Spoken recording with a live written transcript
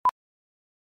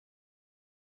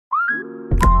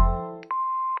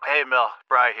Hey, Mel.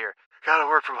 Bri here. Gotta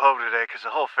work from home today because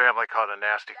the whole family caught a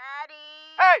nasty... Daddy!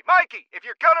 Hey, Mikey! If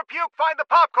you're gonna puke, find the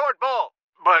popcorn bowl!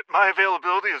 But my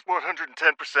availability is 110%.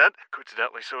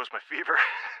 Coincidentally, so is my fever.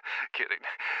 Kidding.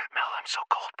 Mel, I'm so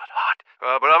cold but hot.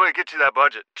 But I'm gonna get you that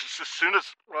budget just as soon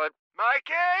as...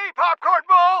 Mikey! Popcorn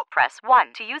bowl! Press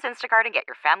 1 to use Instacart and get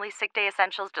your family's sick day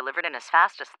essentials delivered in as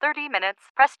fast as 30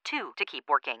 minutes. Press 2 to keep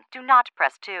working. Do not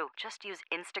press 2. Just use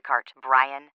Instacart,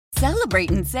 Brian.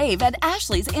 Celebrate and save at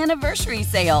Ashley's Anniversary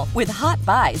Sale. With Hot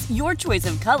Buys, your choice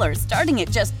of colors starting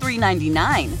at just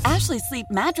 $3.99. Ashley Sleep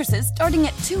mattresses starting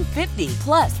at $2.50.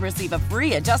 Plus, receive a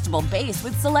free adjustable base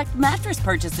with select mattress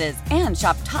purchases. And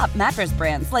shop top mattress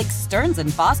brands like Stearns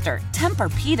 & Foster,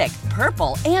 Tempur-Pedic,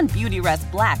 Purple, and Beautyrest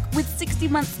Black with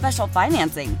 60-month special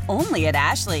financing. Only at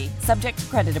Ashley. Subject to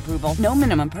credit approval. No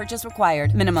minimum purchase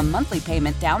required. Minimum monthly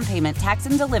payment, down payment, tax,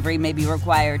 and delivery may be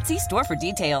required. See store for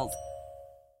details.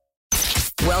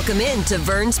 Welcome in to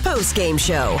Vern's post-game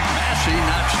show. Massey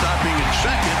not stopping at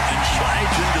second and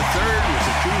slides into third with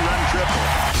a 2-run triple.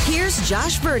 Here's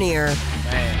Josh Vernier.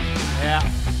 Man, yeah.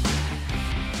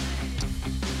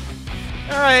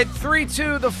 All right,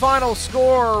 3-2 the final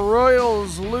score.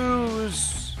 Royals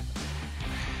lose.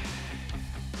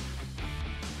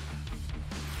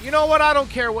 You know what? I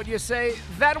don't care what you say.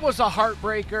 That was a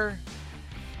heartbreaker.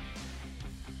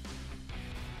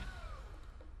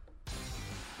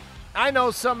 I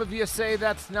know some of you say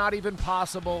that's not even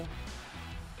possible.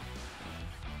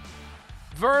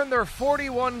 Vern, they're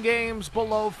 41 games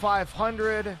below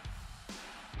 500.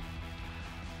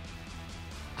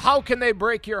 How can they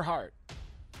break your heart?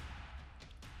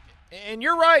 And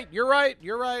you're right.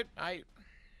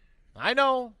 I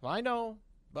know,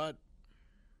 but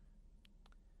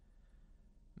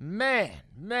man.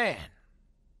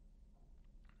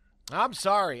 I'm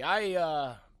sorry.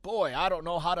 I don't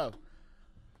know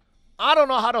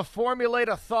how to formulate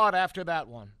a thought after that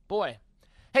one. Boy.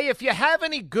 Hey, if you have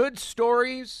any good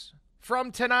stories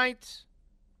from tonight,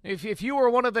 if you were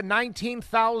one of the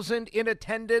 19,000 in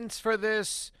attendance for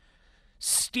this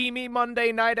steamy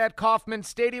Monday night at Kauffman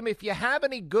Stadium, if you have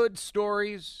any good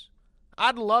stories,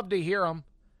 I'd love to hear them.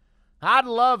 I'd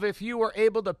love if you were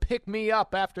able to pick me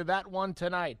up after that one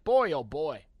tonight. Boy, oh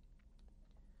boy.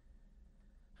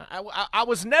 I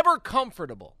was never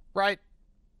comfortable, right?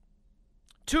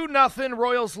 2-0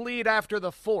 Royals lead after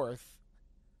the fourth.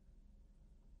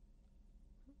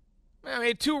 I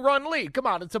mean, 2-run lead. Come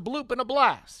on, it's a bloop and a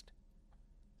blast.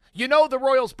 You know the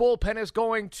Royals bullpen is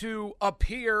going to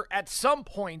appear at some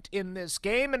point in this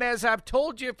game, and as I've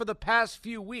told you for the past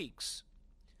few weeks,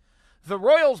 the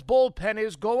Royals bullpen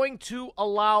is going to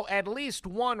allow at least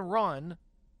one run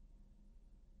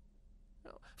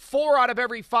 4 out of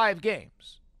every 5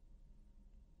 games.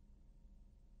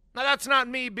 Now, that's not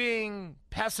me being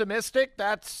pessimistic.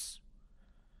 That's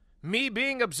me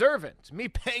being observant, me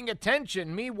paying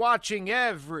attention, me watching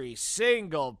every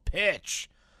single pitch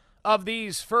of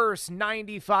these first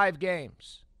 95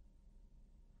 games.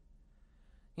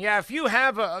 Yeah, if you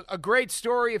have a great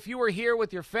story, if you were here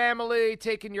with your family,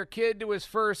 taking your kid to his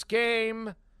first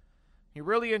game, you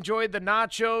really enjoyed the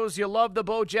nachos, you love the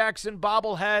Bo Jackson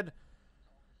bobblehead,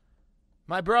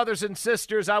 my brothers and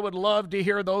sisters, I would love to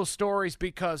hear those stories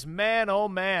because, man, oh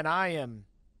man, I'm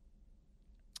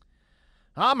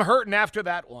hurting after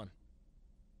that one.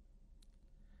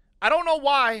 I don't know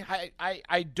why.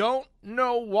 I don't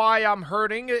know why I'm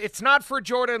hurting. It's not for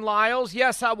Jordan Lyles.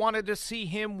 Yes, I wanted to see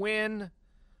him win.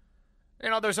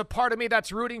 You know, there's a part of me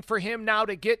that's rooting for him now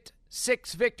to get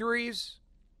 6 victories.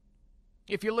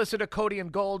 If you listen to Cody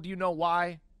and Gold, you know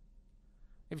why.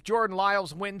 If Jordan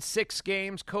Lyles wins 6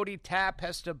 games, Cody Tapp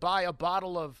has to buy a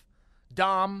bottle of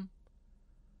Dom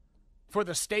for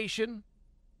the station.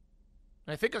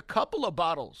 I think a couple of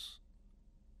bottles.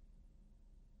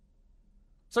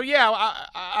 So, yeah,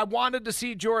 I wanted to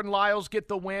see Jordan Lyles get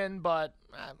the win, but,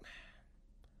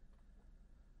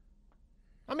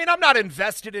 I mean, I'm not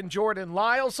invested in Jordan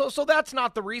Lyles, so that's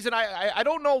not the reason. I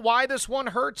don't know why this one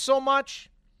hurts so much.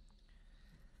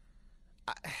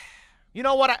 You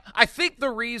know what? I think the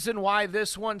reason why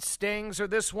this one stings, or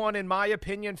this one, in my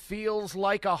opinion, feels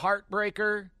like a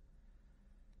heartbreaker,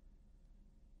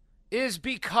 is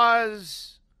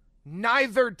because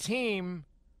neither team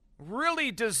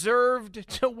really deserved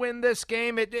to win this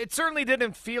game. It certainly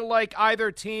didn't feel like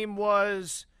either team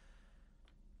was...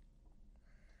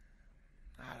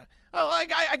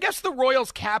 I guess the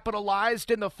Royals capitalized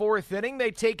in the 4th inning.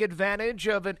 They take advantage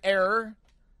of an error.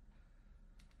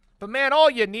 But, man, all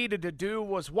you needed to do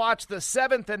was watch the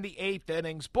 7th and the 8th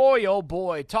innings. Boy, oh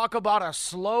boy, talk about a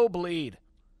slow bleed.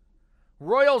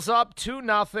 Royals up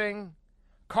 2-0.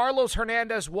 Carlos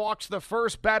Hernandez walks the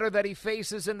first batter that he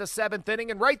faces in the 7th inning,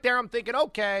 and right there I'm thinking,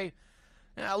 okay,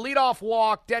 leadoff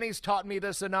walk, Denny's taught me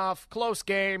this enough, close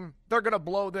game, they're going to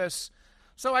blow this.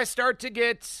 So I start to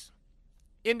get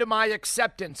into my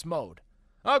acceptance mode.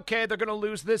 Okay, they're going to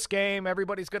lose this game.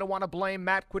 Everybody's going to want to blame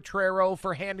Matt Quatrero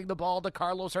for handing the ball to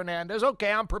Carlos Hernandez.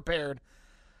 Okay, I'm prepared.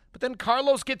 But then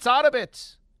Carlos gets out of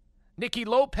it. Nicky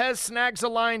Lopez snags a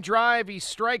line drive. He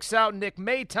strikes out Nick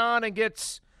Maton and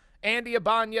gets Andy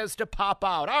Ibanez to pop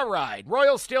out. All right,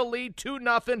 Royals still lead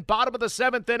 2-0, bottom of the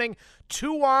 7th inning,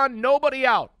 2 on, nobody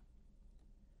out.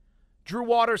 Drew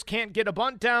Waters can't get a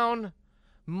bunt down.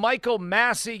 Michael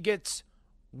Massey gets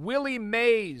Willie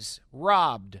Mays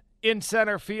robbed in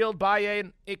center field by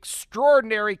an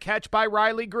extraordinary catch by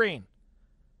Riley Green.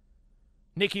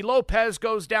 Nicky Lopez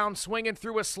goes down swinging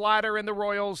through a slider, and the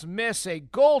Royals miss a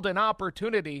golden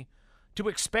opportunity to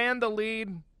expand the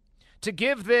lead, to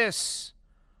give this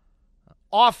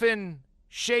often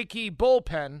shaky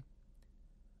bullpen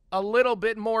a little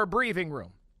bit more breathing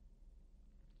room.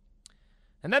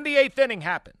 And then the 8th inning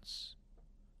happens.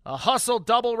 A hustle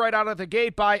double right out of the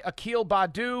gate by Akil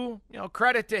Baddoo.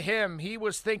 Credit to him. He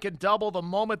was thinking double the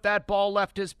moment that ball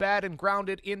left his bat and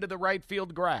grounded into the right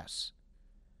field grass.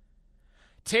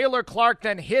 Taylor Clark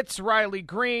then hits Riley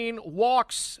Green,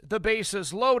 walks the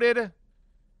bases loaded,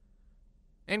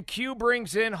 and Q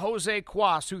brings in Jose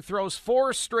Cuas, who throws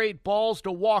 4 straight balls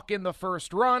to walk in the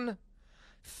first run.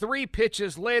 3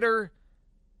 pitches later,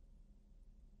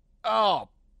 I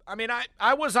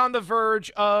was on the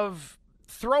verge of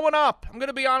throwing up. I'm going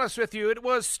to be honest with you. It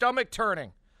was stomach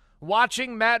turning.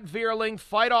 Watching Matt Vierling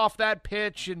fight off that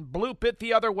pitch and bloop it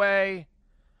the other way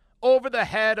over the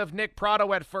head of Nick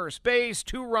Pratto at first base.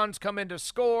 2 runs come in to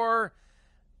score.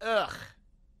 Ugh.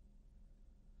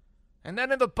 And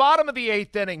then in the bottom of the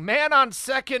 8th inning, man on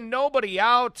second, nobody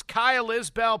out. Kyle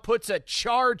Isbell puts a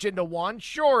charge into one.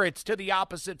 Sure, it's to the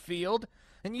opposite field.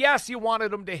 And yes, you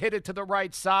wanted him to hit it to the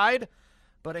right side.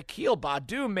 But Akil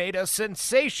Baddoo made a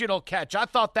sensational catch. I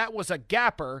thought that was a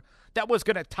gapper that was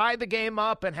going to tie the game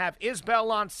up and have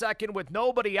Isbell on second with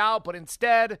nobody out. But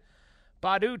instead,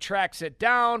 Baddoo tracks it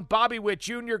down. Bobby Witt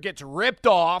Jr. gets ripped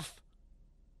off.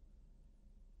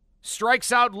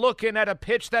 Strikes out looking at a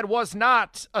pitch that was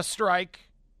not a strike.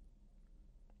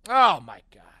 Oh, my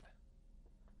God.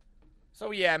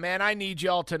 So, yeah, man, I need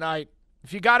y'all tonight.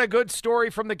 If you got a good story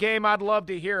from the game, I'd love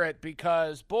to hear it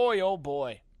because, boy, oh,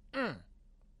 boy.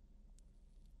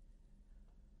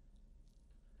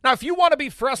 Now, if you want to be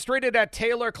frustrated at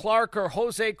Taylor Clark or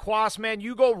Jose Cuas, man,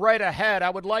 you go right ahead. I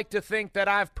would like to think that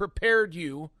I've prepared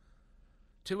you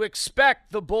to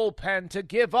expect the bullpen to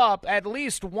give up at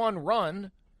least 1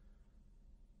 run.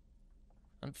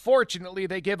 Unfortunately,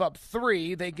 they give up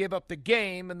 3. They give up the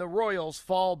game, and the Royals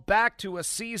fall back to a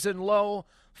season-low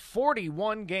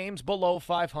 41 games below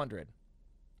 500.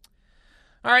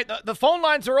 All right, the phone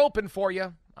lines are open for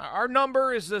you. Our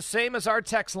number is the same as our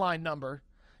text line number,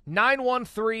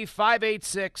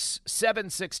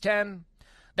 913-586-7610.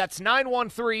 That's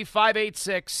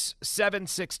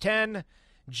 913-586-7610.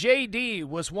 JD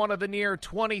was one of the near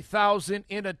 20,000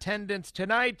 in attendance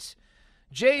tonight.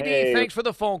 JD, Hey. Thanks for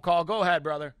the phone call. Go ahead,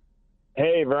 brother.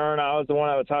 Hey, Vern, I was the one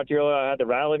I would talk to you earlier. I had the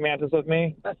Rally Mantis with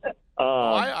me.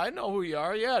 I know who you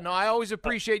are. Yeah, no, I always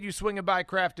appreciate you swinging by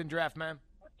Craft and Draft, man.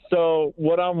 So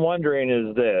what I'm wondering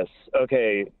is this.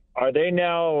 Okay, are they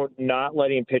now not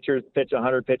letting pitchers pitch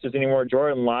 100 pitches anymore?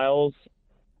 Jordan Lyles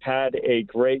had a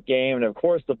great game, and, of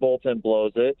course, the bullpen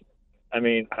blows it. I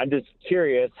mean, I'm just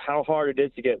curious how hard it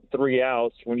is to get 3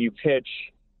 outs when you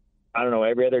pitch, I don't know,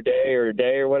 every other day or a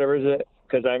day or whatever is it?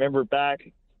 Because I remember back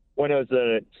when it was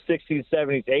the 60s,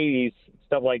 70s, 80s,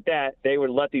 stuff like that, they would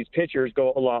let these pitchers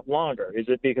go a lot longer. Is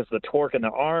it because of the torque in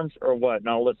the arms or what?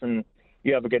 Now, listen,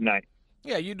 you have a good night.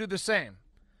 Yeah, you do the same.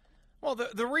 Well,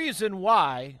 the reason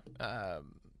why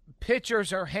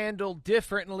pitchers are handled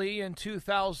differently in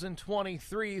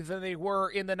 2023 than they were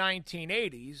in the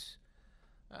 1980s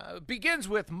begins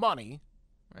with money.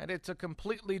 Right? It's a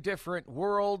completely different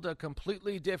world, a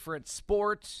completely different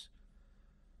sport.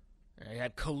 You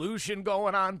had collusion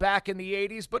going on back in the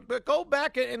 80s, but go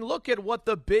back and look at what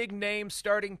the big-name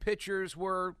starting pitchers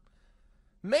were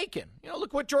making.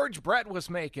 Look what George Brett was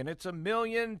making. It's $1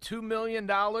 million, $2 million.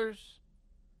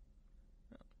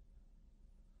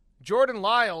 Jordan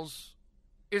Lyles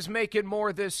is making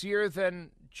more this year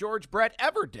than George Brett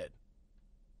ever did.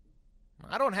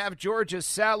 I don't have George's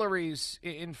salaries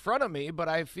in front of me, but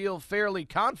I feel fairly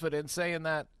confident saying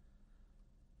that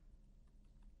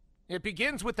it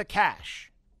begins with the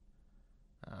cash.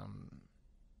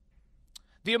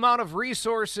 The amount of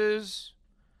resources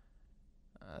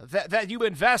that you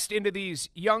invest into these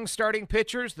young starting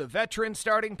pitchers, the veteran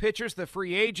starting pitchers, the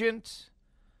free agent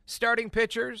starting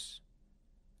pitchers.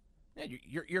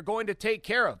 You're going to take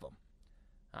care of them.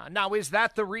 Now, is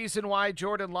that the reason why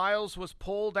Jordan Lyles was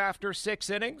pulled after 6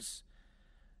 innings?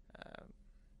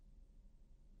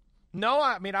 No,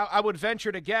 I mean, I would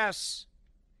venture to guess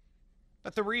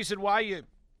that the reason why you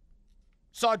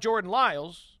saw Jordan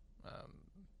Lyles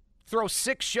throw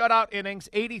 6 shutout innings,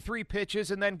 83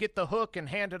 pitches, and then get the hook and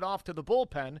hand it off to the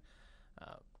bullpen,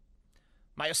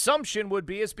 my assumption would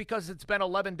be is because it's been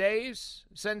 11 days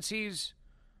since he's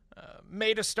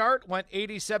made a start, went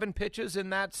 87 pitches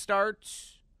in that start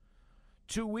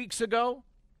 2 weeks ago.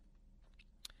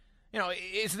 You know,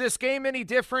 is this game any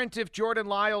different if Jordan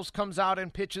Lyles comes out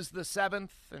and pitches the 7th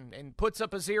and puts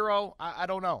up a 0? I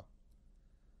don't know.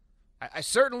 I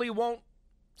certainly won't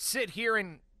sit here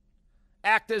and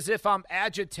act as if I'm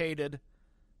agitated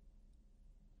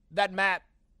that Matt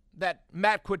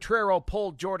Quatrero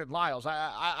pulled Jordan Lyles.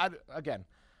 Again,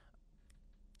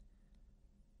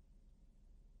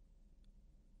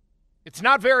 it's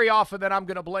not very often that I'm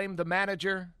going to blame the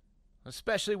manager,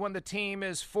 especially when the team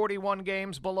is 41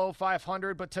 games below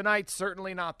 500, but tonight's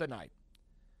certainly not the night.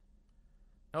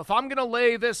 Now, if I'm going to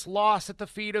lay this loss at the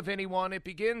feet of anyone, it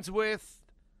begins with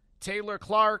Taylor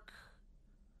Clark.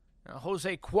 Now,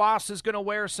 Jose Cuas is going to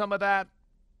wear some of that.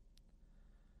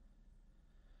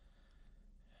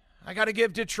 I got to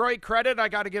give Detroit credit. I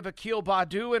got to give Akil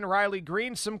Baddoo and Riley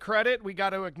Green some credit. We got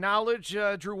to acknowledge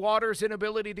Drew Waters'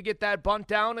 inability to get that bunt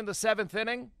down in the 7th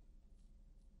inning.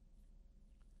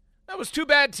 That was 2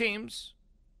 bad teams.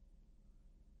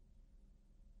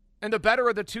 And the better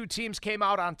of the 2 teams came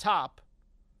out on top.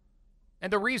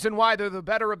 And the reason why they're the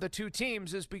better of the 2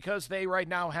 teams is because they right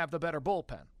now have the better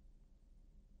bullpen.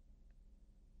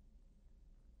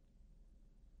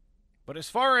 But as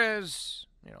far as,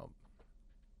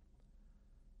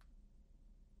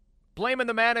 blaming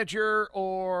the manager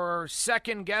or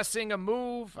second-guessing a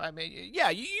move, I mean, yeah,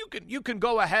 you can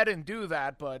go ahead and do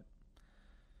that, but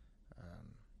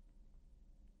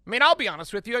I mean, I'll be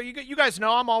honest with you. You guys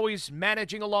know I'm always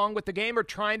managing along with the game or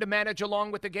trying to manage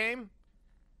along with the game.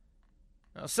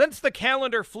 Now, since the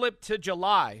calendar flipped to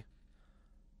July,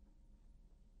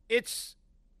 it's,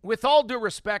 with all due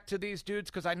respect to these dudes,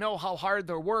 because I know how hard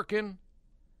they're working,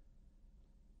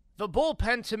 the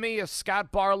bullpen to me is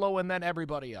Scott Barlow and then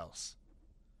everybody else.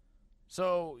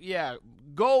 So, yeah,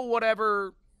 go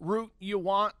whatever route you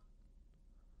want.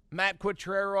 Matt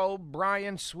Quatrero,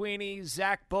 Brian Sweeney,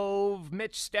 Zach Bove,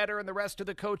 Mitch Stetter, and the rest of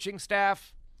the coaching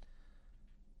staff.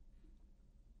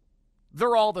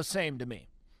 They're all the same to me.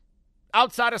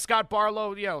 Outside of Scott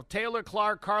Barlow, Taylor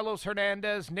Clark, Carlos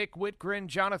Hernandez, Nick Whitgren,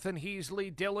 Jonathan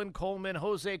Heasley, Dylan Coleman,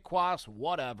 Jose Cuas,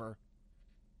 whatever.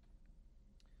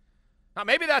 Now,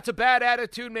 maybe that's a bad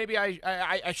attitude. Maybe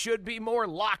I should be more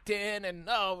locked in and,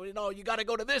 you got to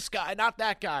go to this guy, not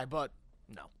that guy. But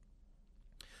no.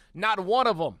 Not one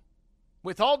of them,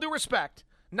 with all due respect,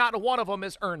 not one of them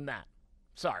has earned that.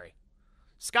 Sorry.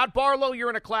 Scott Barlow, you're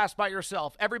in a class by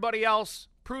yourself. Everybody else,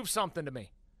 prove something to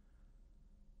me.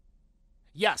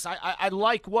 Yes, I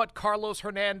like what Carlos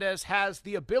Hernandez has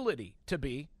the ability to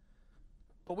be,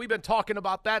 but we've been talking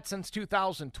about that since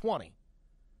 2020.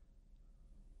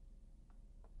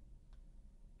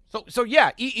 So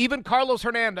yeah, even Carlos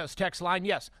Hernandez text line,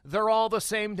 yes, they're all the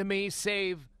same to me,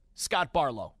 save Scott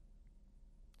Barlow.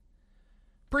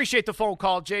 Appreciate the phone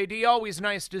call, JD. Always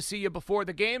nice to see you before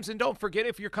the games. And don't forget,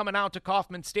 if you're coming out to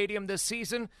Kauffman Stadium this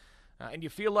season and you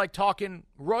feel like talking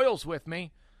Royals with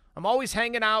me, I'm always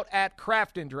hanging out at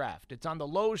Craft and Draft. It's on the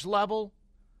Loge level.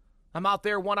 I'm out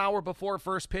there 1 hour before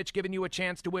first pitch giving you a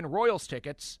chance to win Royals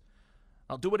tickets.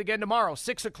 I'll do it again tomorrow,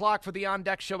 6 o'clock for the On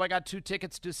Deck show. I got 2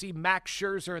 tickets to see Max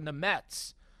Scherzer and the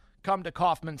Mets come to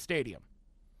Kauffman Stadium.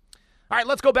 All right,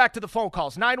 let's go back to the phone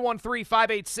calls.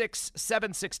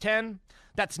 913-586-7610.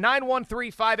 That's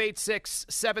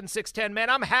 913-586-7610. Man,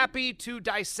 I'm happy to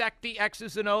dissect the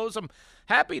X's and O's. I'm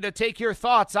happy to take your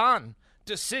thoughts on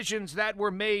decisions that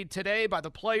were made today by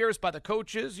the players, by the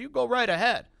coaches. You go right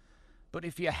ahead. But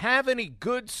if you have any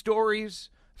good stories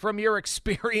from your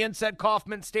experience at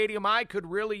Kauffman Stadium, I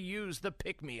could really use the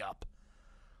pick-me-up.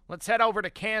 Let's head over to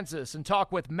Kansas and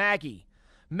talk with Maggie.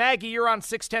 Maggie, you're on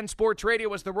 610 Sports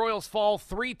Radio as the Royals fall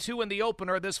 3-2 in the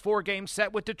opener of this 4-game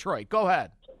set with Detroit. Go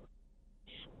ahead.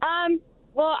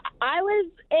 Well, I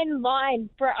was in line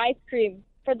for ice cream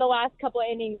for the last couple of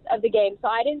innings of the game, so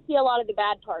I didn't see a lot of the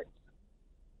bad parts.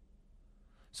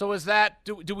 So is that,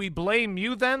 do we blame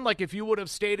you then? Like if you would have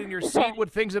stayed in your seat,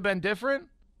 would things have been different?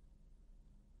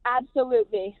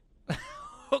 Absolutely.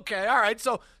 Okay, all right.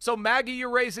 So Maggie,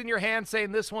 you're raising your hand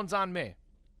saying this one's on me.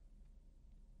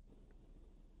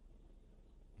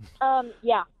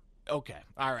 Yeah. Okay.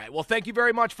 All right. Well, thank you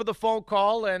very much for the phone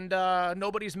call, and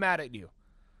nobody's mad at you.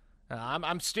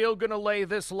 I'm still going to lay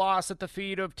this loss at the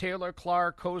feet of Taylor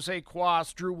Clark, Jose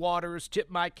Cuas, Drew Waters, tip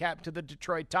my cap to the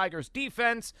Detroit Tigers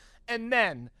defense, and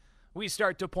then we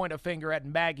start to point a finger at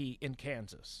Maggie in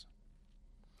Kansas.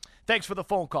 Thanks for the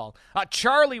phone call.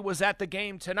 Charlie was at the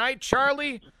game tonight.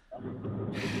 Charlie,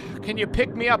 can you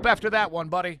pick me up after that one,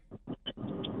 buddy?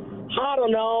 I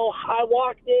don't know. I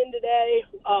walked in today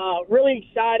really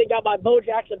excited, got my Bo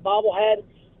Jackson bobblehead,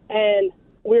 and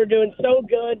we were doing so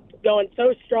good, going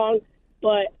so strong.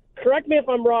 But correct me if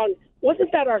I'm wrong,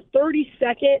 wasn't that our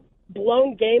 32nd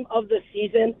blown game of the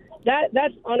season?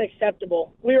 That's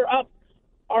unacceptable. We were up.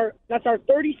 That's our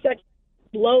 32nd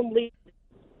blown lead.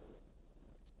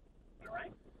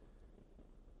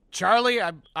 Charlie,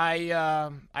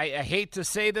 I hate to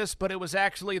say this, but it was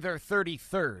actually their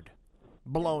 33rd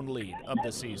blown lead of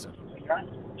the season.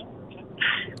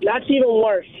 That's even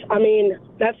worse. I mean,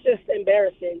 that's just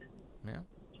embarrassing.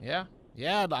 Yeah.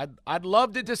 I'd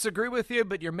love to disagree with you,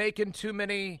 but you're making too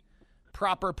many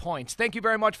proper points. Thank you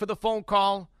very much for the phone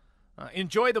call.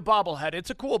 Enjoy the bobblehead. It's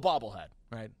a cool bobblehead,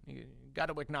 right? You got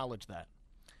to acknowledge that.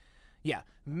 Yeah,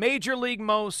 Major League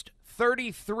most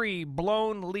 33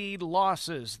 blown lead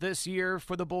losses this year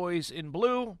for the boys in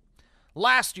blue.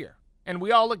 Last year, and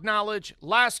we all acknowledge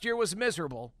last year was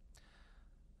miserable,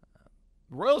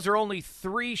 Royals are only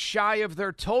 3 shy of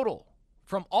their total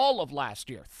from all of last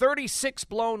year. 36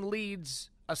 blown leads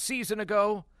a season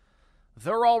ago.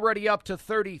 They're already up to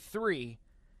 33.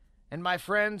 And my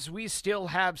friends, we still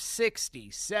have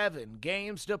 67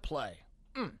 games to play.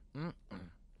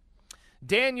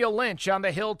 Daniel Lynch on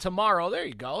the hill tomorrow. There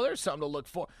you go. There's something to look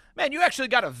for. Man, you actually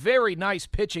got a very nice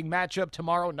pitching matchup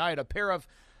tomorrow night. A pair of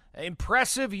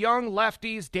impressive young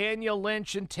lefties, Daniel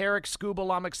Lynch and Tarek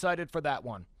Skubal. I'm excited for that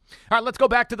one. All right, let's go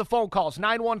back to the phone calls.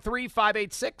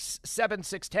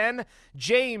 913-586-7610.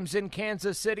 James in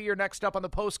Kansas City, you're next up on the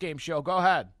postgame show. Go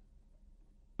ahead.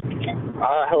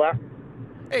 Hello.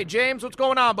 Hey, James, what's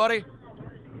going on, buddy?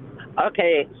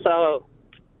 Okay, so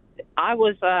I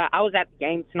was at the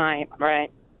game tonight,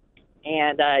 right?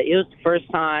 And it was the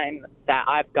first time that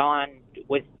I've gone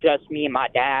with just me and my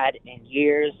dad in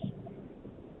years.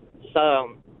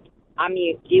 So, I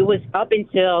mean, it was up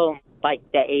until like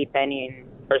the 8th inning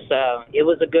or so. It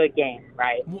was a good game,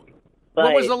 right? But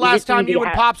when was the last time you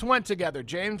and Pops went together,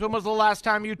 James? When was the last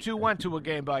time you two went to a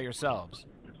game by yourselves?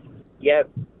 Yep.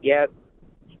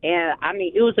 And, I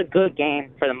mean, it was a good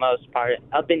game for the most part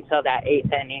up until that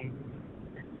 8th inning.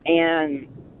 And,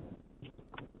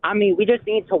 I mean, we just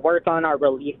need to work on our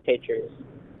relief pitchers.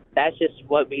 That's just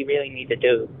what we really need to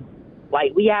do.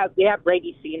 Like, we have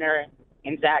Brady Senior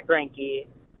and Zach Greinke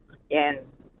and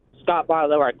Scott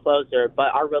Barlow, our closer,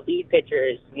 but our relief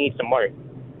pitchers need some work.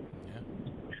 Yeah.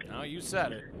 No, you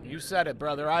said it. You said it,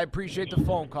 brother. I appreciate the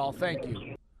phone call. Thank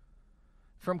you.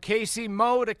 From KC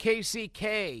Mo to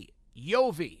KCK,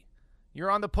 Yovi,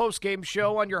 you're on the postgame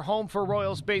show on your home for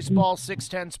Royals baseball,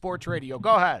 610 Sports Radio.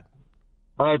 Go ahead.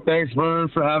 All right, thanks, Vern,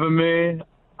 for having me.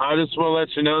 I just want to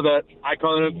let you know that I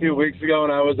called in a few weeks ago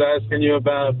and I was asking you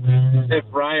about if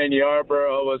Ryan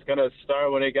Yarbrough was going to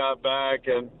start when he got back,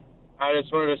 and I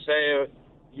just wanted to say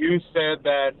you said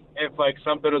that if like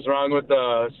something was wrong with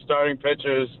the starting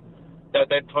pitchers, that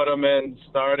they'd put them in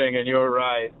starting, and you were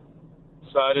right.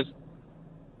 So I just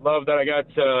love that I got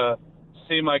to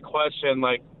see my question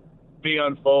like be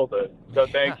unfolded. So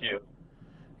thank you.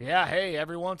 Yeah, hey,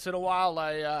 every once in a while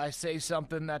I say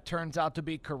something that turns out to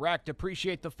be correct.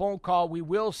 Appreciate the phone call. We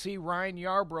will see Ryan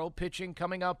Yarbrough pitching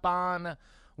coming up on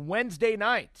Wednesday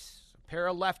night. A pair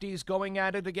of lefties going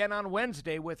at it again on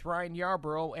Wednesday with Ryan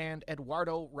Yarbrough and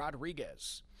Eduardo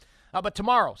Rodriguez. But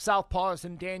tomorrow, Southpaws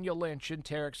and Daniel Lynch and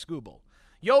Tarek Skubal.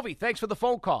 Yovi, thanks for the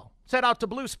phone call. Let's head out to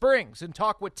Blue Springs and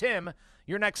talk with Tim.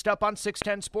 You're next up on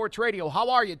 610 Sports Radio. How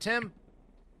are you, Tim?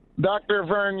 Dr.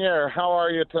 Vernier, how are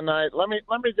you tonight? Let me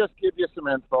just give you some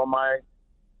info. My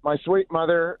sweet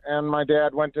mother and my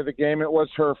dad went to the game. It was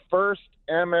her first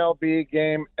MLB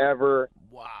game ever.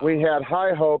 Wow. We had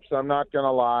high hopes, I'm not going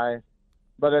to lie.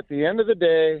 But at the end of the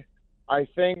day, I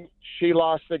think she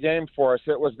lost the game for us.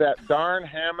 It was that darn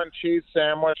ham and cheese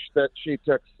sandwich that she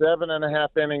took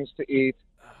 7.5 innings to eat.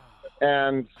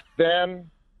 And then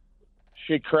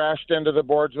she crashed into the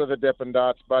boards with a Dippin'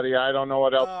 Dots, buddy. I don't know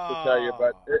what else to tell you,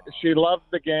 but she loved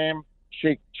the game.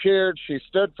 She cheered. She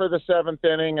stood for the 7th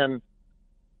inning, and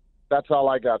that's all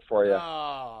I got for you.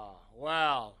 Oh,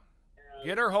 wow.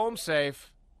 Get her home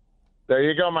safe. There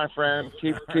you go, my friend.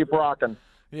 Keep rocking.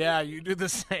 Yeah, you do the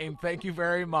same. Thank you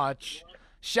very much.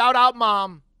 Shout out,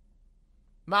 Mom.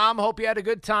 Mom, hope you had a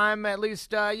good time. At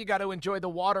least you got to enjoy the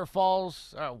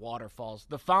waterfalls,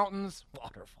 the fountains,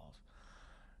 waterfalls.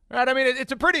 Right? I mean,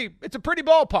 it's a pretty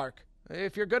ballpark.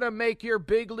 If you're gonna make your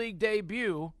big league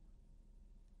debut,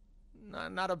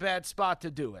 not a bad spot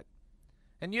to do it.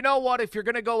 And you know what? If you're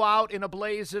gonna go out in a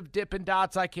blaze of Dippin'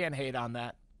 Dots, I can't hate on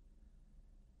that.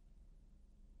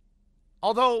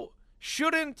 Although,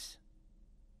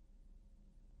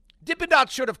 Dippin'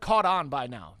 Dots should have caught on by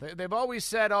now. They've always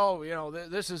said,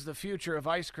 this is the future of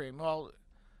ice cream. Well,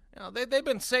 they've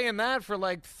been saying that for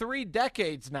like 3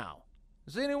 decades now.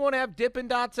 Does anyone have Dippin'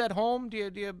 Dots at home? Do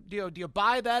you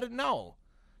buy that? No.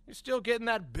 You're still getting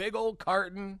that big old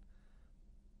carton,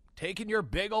 taking your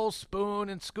big old spoon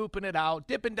and scooping it out.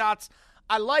 Dippin' Dots,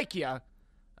 I like you,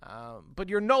 but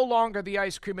you're no longer the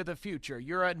ice cream of the future.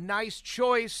 You're a nice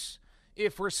choice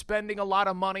if we're spending a lot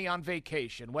of money on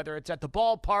vacation, whether it's at the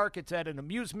ballpark, it's at an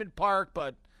amusement park,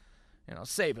 but,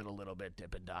 save it a little bit,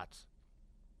 Dippin' Dots.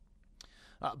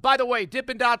 By the way,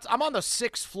 Dippin' Dots, I'm on the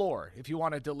 6th floor if you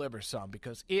want to deliver some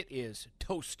because it is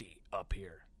toasty up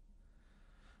here.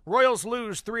 Royals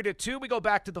lose 3-2. We go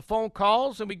back to the phone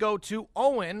calls, and we go to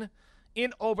Owen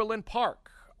in Overland Park.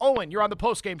 Owen, you're on the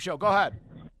postgame show. Go ahead.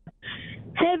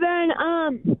 Hey, Vern.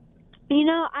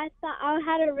 I thought I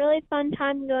had a really fun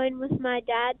time going with my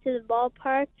dad to the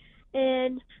ballpark,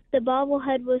 and the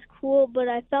bobblehead was cool, but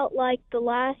I felt like the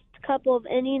last couple of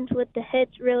innings with the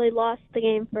hits really lost the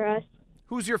game for us.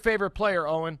 Who's your favorite player,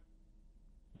 Owen?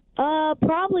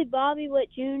 Probably Bobby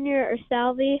Witt Jr. or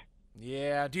Salvi.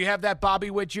 Yeah. Do you have that Bobby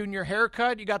Witt Jr.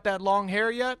 haircut? You got that long hair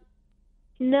yet?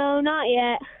 No, not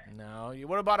yet. No.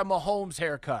 What about a Mahomes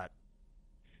haircut?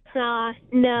 No.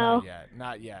 Not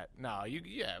yet. No.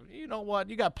 You know what?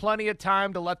 You got plenty of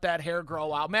time to let that hair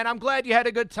grow out. Man, I'm glad you had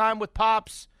a good time with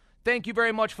Pops. Thank you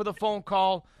very much for the phone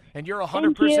call. And you're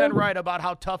 100% right about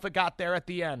how tough it got there at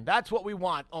the end. That's what we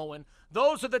want, Owen.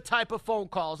 Those are the type of phone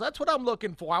calls. That's what I'm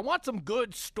looking for. I want some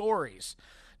good stories.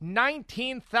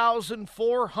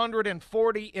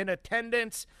 19,440 in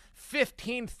attendance.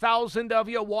 15,000 of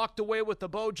you walked away with the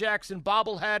Bo Jackson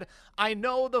bobblehead. I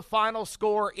know the final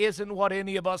score isn't what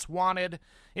any of us wanted.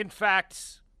 In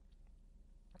fact,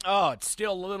 it's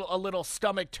still a little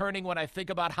stomach turning when I think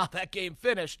about how that game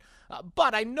finished.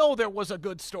 But I know there was a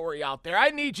good story out there. I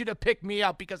need you to pick me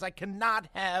up because I cannot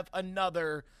have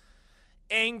another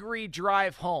angry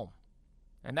drive home.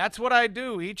 And that's what I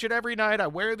do each and every night. I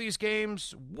wear these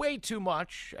games way too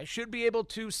much. I should be able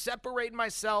to separate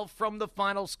myself from the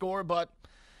final score, but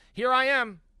here I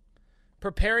am,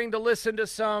 preparing to listen to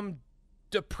some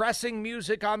depressing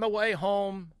music on the way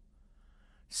home,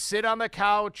 sit on the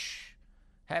couch,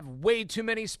 have way too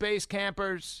many space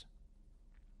campers.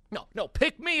 No,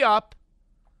 pick me up,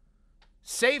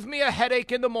 save me a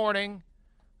headache in the morning,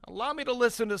 allow me to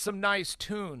listen to some nice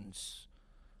tunes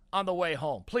on the way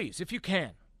home, please, if you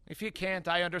can. If you can't,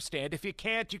 I understand. If you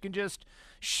can't, you can just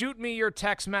shoot me your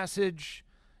text message.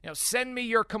 Send me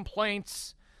your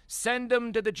complaints. Send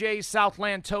them to the Jay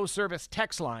Southland Tow Service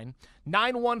text line,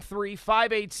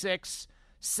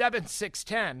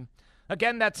 913-586-7610.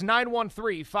 Again, that's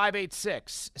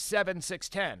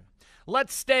 913-586-7610.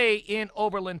 Let's stay in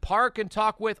Overland Park and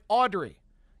talk with Audrey.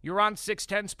 You're on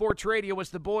 610 Sports Radio as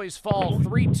the boys fall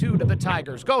 3-2 to the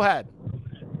Tigers. Go ahead.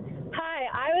 Hi,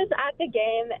 I was at the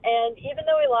game, and even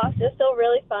though we lost, it was still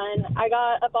really fun. I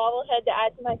got a bobblehead to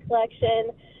add to my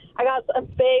collection. I got a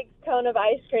big cone of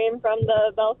ice cream from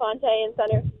the Belfonte in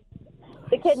center.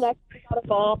 The kid next to me got a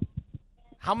ball.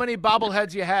 How many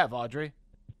bobbleheads you have, Audrey?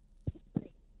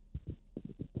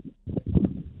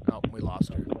 Oh, we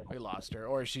lost her.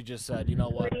 Or she just said, you know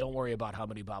what, don't worry about how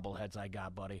many bobbleheads I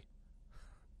got, buddy.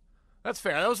 That's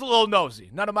fair. That was a little nosy.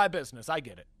 None of my business. I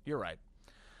get it. You're right.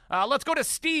 Let's go to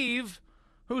Steve,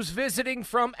 who's visiting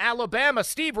from Alabama.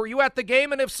 Steve, were you at the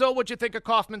game? And if so, what'd you think of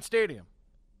Kauffman Stadium?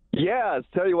 Yeah, I'll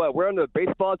tell you what, we're on the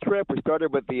baseball trip. We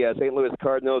started with the St. Louis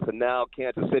Cardinals and now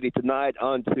Kansas City tonight,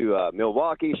 on to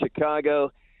Milwaukee,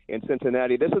 Chicago, and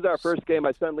Cincinnati. This is our first game.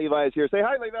 My son Levi is here. Say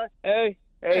hi, Levi. Hey.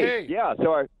 Yeah,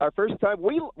 so our first time,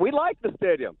 we like the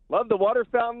stadium. Love the water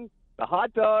fountain, the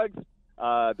hot dogs,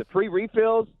 the free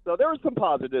refills. So there were some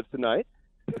positives tonight.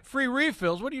 Free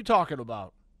refills? What are you talking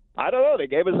about? I don't know. They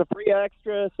gave us a free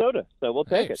extra soda, so we'll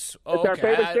take it. It's our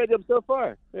favorite stadium so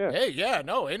far. Yeah. Hey, yeah,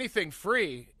 no, anything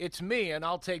free, it's me, and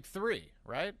I'll take 3,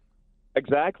 right?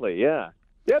 Exactly, yeah.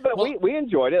 Yeah, but we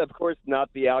enjoyed it. Of course, not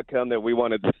the outcome that we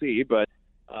wanted to see, but,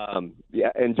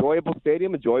 enjoyable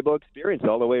stadium, enjoyable experience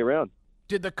all the way around.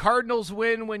 Did the Cardinals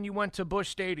win when you went to Busch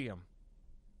Stadium?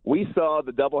 We saw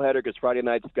the doubleheader because Friday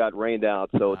night got rained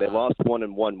out, so they lost 1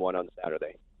 and won 1 on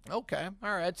Saturday. Okay,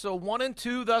 all right. So 1 and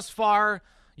 2 thus far.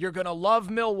 You're going to love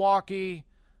Milwaukee.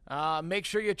 make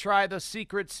sure you try the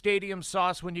secret stadium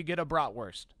sauce when you get a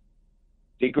bratwurst.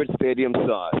 Secret stadium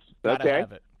sauce. Gotta Okay.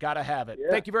 have it. Gotta have it. Yeah.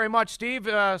 Thank you very much, Steve.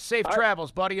 Safe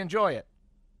travels, buddy. Enjoy it.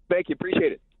 Thank you.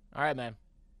 Appreciate it. All right, man.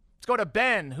 Let's go to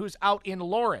Ben, who's out in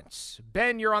Lawrence.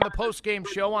 Ben, you're on the postgame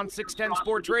show on 610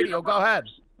 Sports Radio. Go ahead.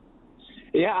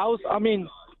 Yeah,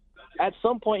 at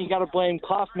some point you got to blame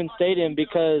Kauffman Stadium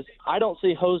because I don't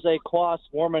see Jose Cuas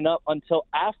warming up until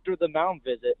after the mound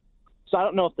visit. So I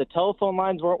don't know if the telephone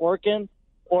lines weren't working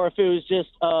or if it was just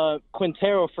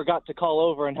Quintero forgot to call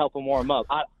over and help him warm up.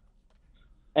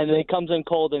 And then he comes in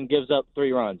cold and gives up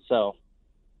 3 runs. So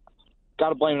got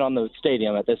to blame it on the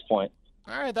stadium at this point.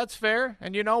 All right, that's fair.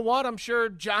 And you know what? I'm sure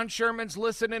John Sherman's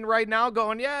listening right now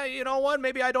going, yeah, you know what?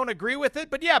 Maybe I don't agree with it.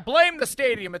 But, yeah, blame the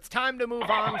stadium. It's time to move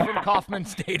on from Kauffman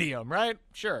Stadium, right?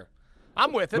 Sure.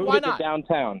 I'm with it. Move Why it to not?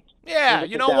 downtown. Yeah, Move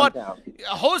it you to know what? downtown.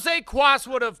 Jose Cuas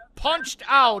would have punched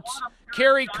out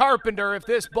Kerry Carpenter if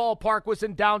this ballpark was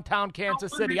in downtown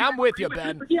Kansas City. I'm with you,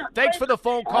 Ben. Thanks for the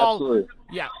phone call. Absolutely.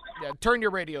 Yeah, turn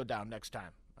your radio down next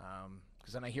time.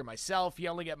 Because then I hear myself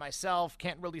yelling at myself.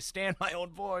 Can't really stand my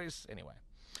own voice. Anyway,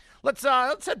 let's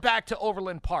head back to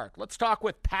Overland Park. Let's talk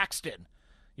with Paxton.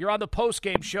 You're on the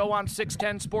postgame show on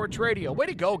 610 Sports Radio. Way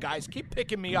to go, guys. Keep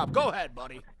picking me up. Go ahead,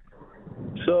 buddy.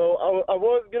 So I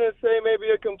was going to say maybe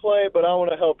a complaint, but I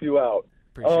want to help you out.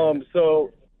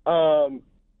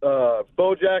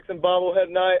 Bo Jackson bobblehead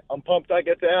night. I'm pumped I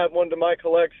get to add one to my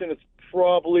collection. It's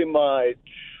probably my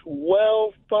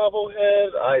 12th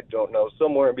bobblehead. I don't know,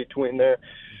 somewhere in between there.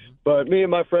 But me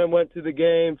and my friend went to the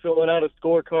game, filling out a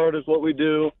scorecard is what we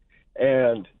do.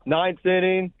 And 9th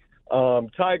inning,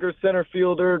 Tigers center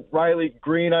fielder Riley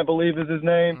Green, I believe is his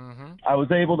name. I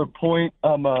was able to point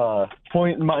in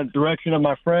my direction of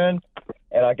my friend,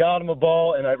 and I got him a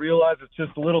ball, and I realized it's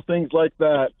just little things like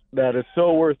that that is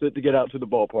so worth it to get out to the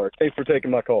ballpark. Thanks for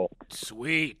taking my call.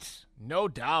 Sweet. No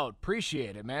doubt.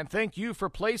 Appreciate it, man. Thank you for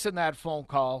placing that phone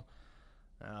call.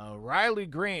 Riley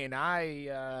Green,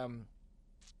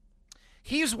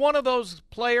 he's one of those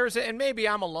players, and maybe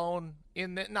I'm alone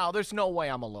in this. No, there's no way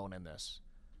I'm alone in this.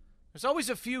 There's always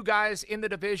a few guys in the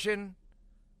division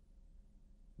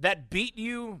that beat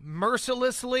you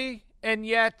mercilessly, and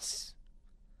yet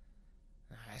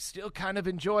I still kind of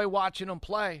enjoy watching them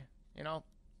play. You know,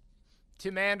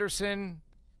 Tim Anderson,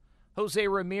 Jose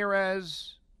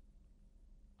Ramirez.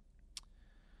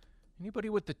 Anybody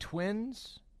with the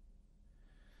Twins?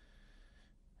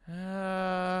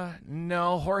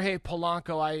 No, Jorge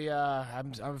Polanco.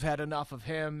 I've had enough of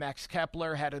him. Max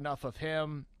Kepler had enough of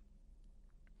him.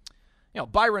 You know,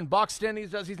 Byron Buxton,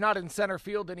 he's not in center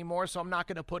field anymore, so I'm not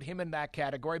going to put him in that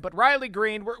category. But Riley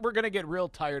Green, we're going to get real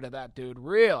tired of that dude.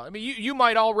 Real. I mean, you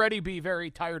might already be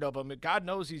very tired of him. God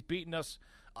knows he's beaten us.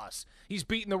 He's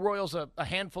beaten the Royals a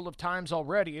handful of times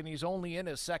already, and he's only in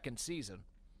his 2nd season.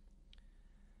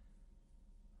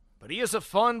 But he is a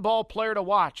fun ball player to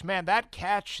watch. Man, that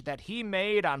catch that he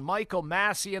made on Michael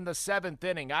Massey in the 7th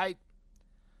inning, I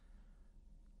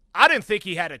didn't think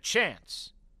he had a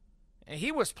chance. And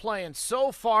he was playing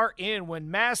so far in when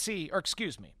Massey,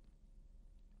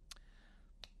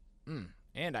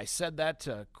 and I said that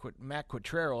to Matt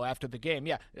Quatrero after the game.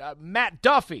 Yeah, Matt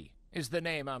Duffy is the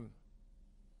name I'm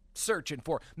searching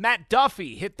for. Matt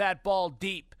Duffy hit that ball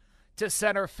deep to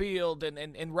center field,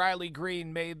 and Riley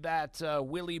Green made that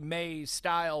Willie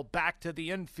Mays-style back to the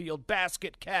infield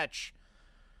basket catch.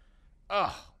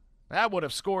 Oh, that would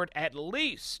have scored at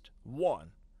least 1.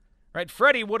 Right,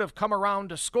 Freddie would have come around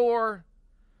to score.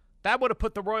 That would have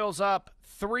put the Royals up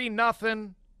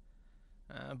 3-0.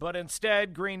 But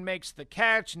instead, Green makes the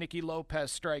catch. Nicky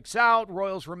Lopez strikes out.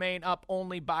 Royals remain up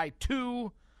only by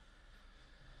 2.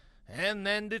 And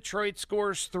then Detroit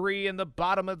scores 3 in the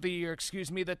top of the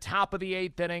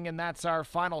 8th inning, and that's our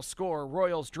final score.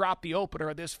 Royals drop the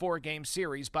opener of this 4-game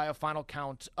series by a final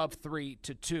count of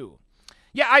 3-2.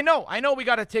 Yeah, I know we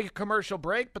got to take a commercial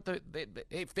break, but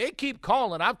if they keep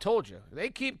calling, I've told you, they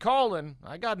keep calling,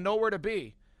 I got nowhere to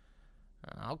be.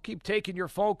 I'll keep taking your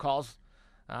phone calls.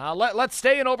 Let's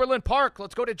stay in Overland Park.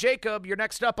 Let's go to Jacob. You're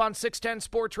next up on 610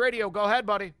 Sports Radio. Go ahead,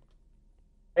 buddy.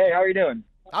 Hey, how are you doing?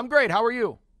 I'm great. How are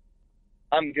you?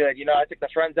 I'm good. You know, I took the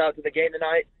friends out to the game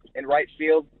tonight in right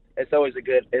field. It's always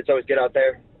good out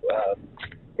there.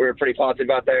 We were pretty positive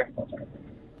out there.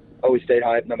 Always stayed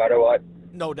hype no matter what.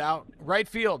 No doubt. Right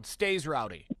field stays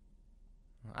rowdy.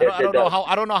 I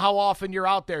don't know how often you're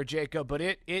out there, Jacob, but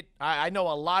I know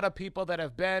a lot of people that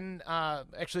have been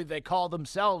actually they call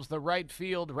themselves the right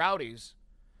field rowdies.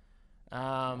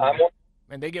 And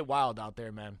they get wild out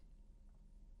there, man.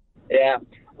 Yeah.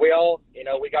 We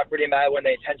got pretty mad when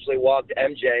they intentionally walked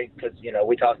MJ because,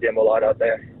 we talked to him a lot out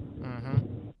there.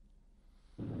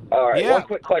 All right, Yeah. one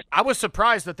quick question. I was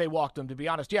surprised that they walked him, to be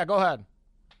honest. Yeah, go ahead.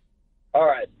 All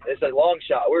right, it's a long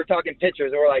shot. We were talking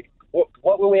pitchers, and we're like,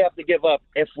 what would we have to give up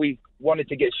if we wanted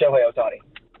to get Shohei Ohtani?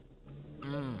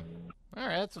 All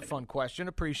right, that's a fun question.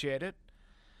 Appreciate it.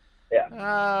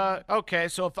 Yeah. Okay,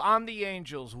 so if I'm the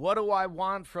Angels, what do I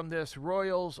want from this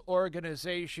Royals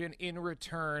organization in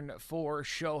return for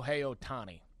Shohei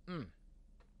Ohtani?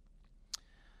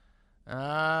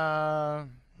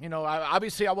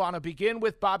 Obviously I want to begin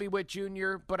with Bobby Witt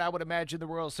Jr., but I would imagine the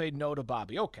Royals say no to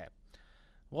Bobby. Okay.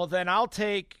 Well, then I'll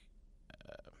take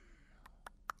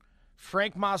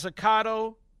Frank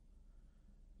Mazzucato.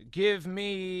 Give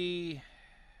me...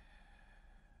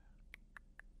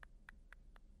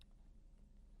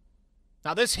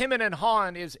 Now, this hemming and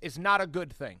hawing is not a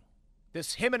good thing.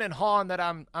 This hemming and hawing that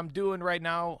I'm doing right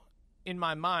now in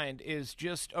my mind is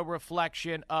just a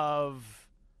reflection of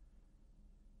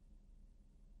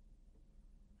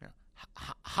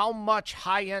how much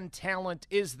high-end talent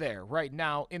is there right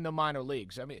now in the minor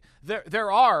leagues. I mean,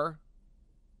 there are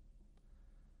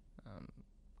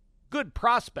good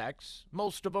prospects.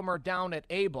 Most of them are down at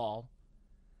A-ball.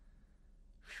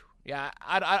 Yeah,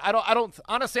 I don't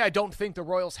honestly, I don't think the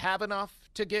Royals have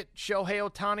enough to get Shohei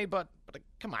Ohtani, but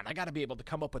come on, I got to be able to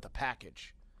come up with a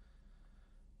package.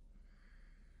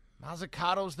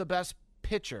 Mazzucato's the best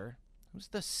pitcher. Who's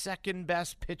the second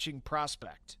best pitching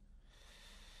prospect?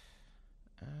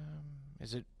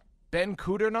 Is it Ben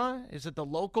Kudrna? Is it the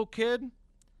local kid?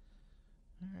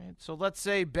 All right, so let's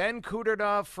say Ben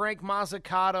Kudrna, Frank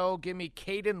Mazzucato, give me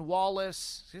Caden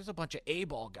Wallace. There's a bunch of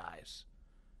A-ball guys.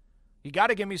 You got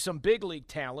to give me some big league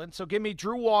talent. So give me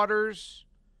Drew Waters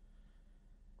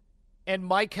and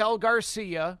Michael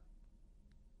Garcia.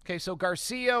 Okay, so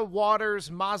Garcia, Waters,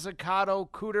 Mazzucato,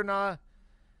 Kudrna,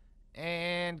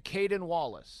 and Caden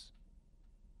Wallace.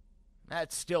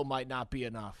 That still might not be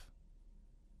enough.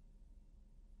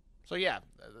 So, yeah,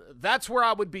 that's where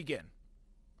I would begin.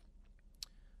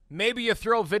 Maybe you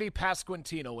throw Vinny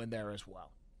Pasquantino in there as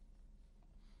well.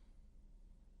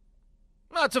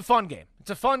 No, it's a fun game. It's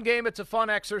a fun game. It's a fun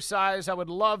exercise. I would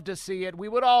love to see it. We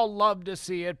would all love to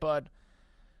see it, but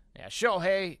yeah,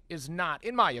 Shohei is not,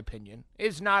 in my opinion,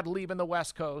 is not leaving the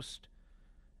West Coast.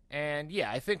 And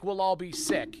yeah, I think we'll all be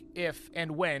sick if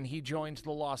and when he joins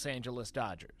the Los Angeles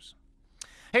Dodgers.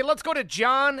 Hey, let's go to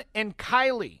John and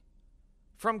Kylie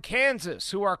from Kansas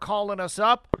who are calling us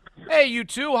up. Hey, you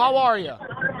two, how are you?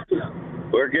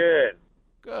 We're good.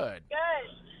 Good.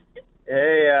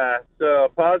 Hey,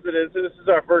 so positives. This is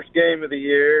our first game of the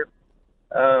year.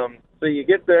 So you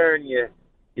get there and you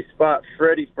spot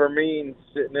Freddie Fermin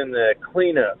sitting in the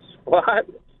cleanup spot,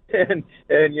 and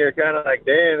you're kind of like,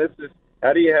 damn, this is,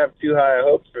 how do you have too high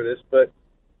hopes for this? But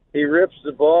he rips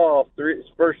the ball his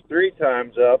first 3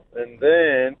 times up, and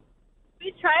then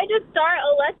We tried to start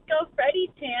a Let's Go Freddy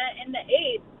chant in the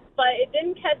 8th, but it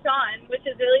didn't catch on, which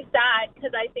is really sad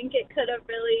because I think it could have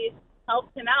really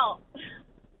helped him out.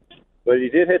 But he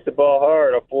did hit the ball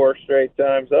hard 4 straight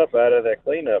times up out of that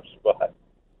cleanup spot.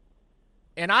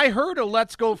 And I heard a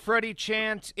Let's Go Freddy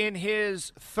chant in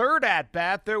his 3rd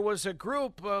at-bat. There was a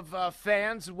group of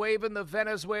fans waving the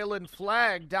Venezuelan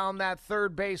flag down that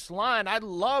third base line. I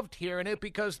loved hearing it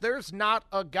because there's not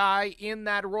a guy in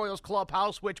that Royals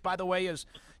clubhouse, which, by the way, is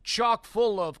chock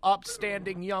full of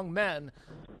upstanding young men.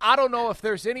 I don't know if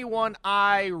there's anyone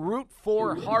I root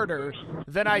for harder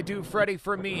than I do Freddie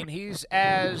Fermin. He's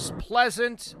as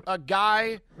pleasant a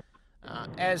guy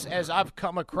as I've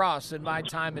come across in my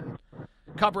time in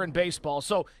covering baseball.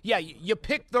 So, yeah, you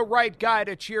picked the right guy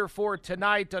to cheer for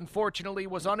tonight. Unfortunately,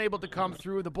 was unable to come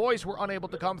through. The boys were unable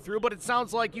to come through, but it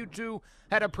sounds like you two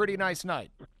had a pretty nice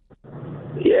night.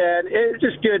 Yeah, and it's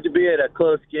just good to be at a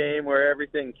close game where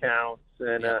everything counts.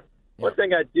 And one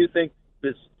thing I do think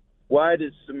is, why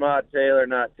did Samad Taylor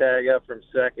not tag up from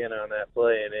second on that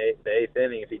play in the 8th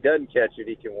inning? If he doesn't catch it,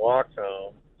 he can walk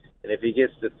home. And if he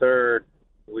gets to third,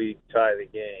 we tie the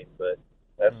game. But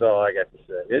that's all I got to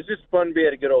say. It's just fun to be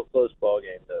at a good old close ball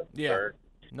game, though. Yeah, Vern.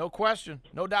 No question.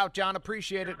 No doubt, John.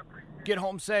 Appreciate it. Get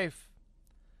home safe.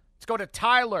 Let's go to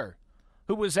Tyler,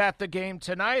 who was at the game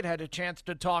tonight. Had a chance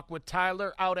to talk with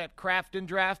Tyler out at Craft and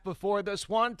Draft before this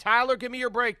one. Tyler, give me your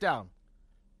breakdown.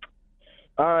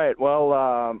 All right, well,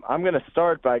 I'm going to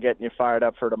start by getting you fired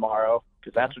up for tomorrow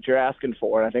because that's what you're asking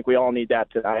for, and I think we all need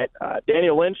that tonight.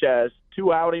 Daniel Lynch has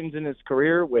 2 outings in his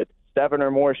career with 7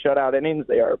 or more shutout innings.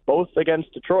 They are both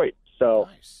against Detroit, so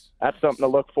that's something to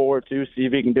look forward to, see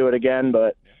if he can do it again.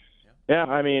 But, yeah,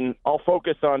 I mean, I'll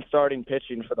focus on starting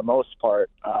pitching for the most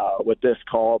part with this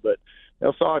call, but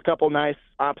I saw a couple nice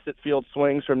opposite field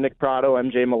swings from Nick Prado,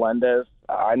 MJ Melendez.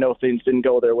 I know things didn't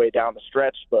go their way down the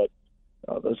stretch, but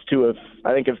those two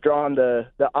have drawn the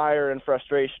ire and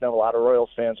frustration of a lot of Royals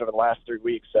fans over the last 3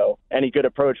 weeks. So any good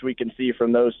approach we can see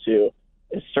from those two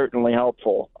is certainly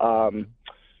helpful.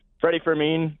 Freddie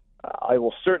Fermin, I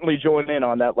will certainly join in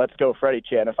on that "Let's Go Freddie"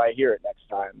 chant if I hear it next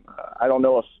time. I don't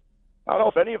know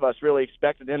if any of us really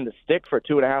expected him to stick for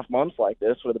 2.5 months like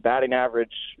this with a batting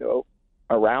average,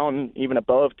 around even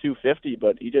above 250,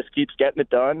 but he just keeps getting it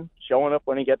done, showing up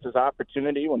when he gets his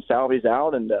opportunity, when Salvy's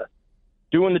out, and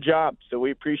doing the job. So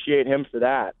we appreciate him for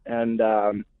that. And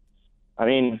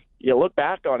you look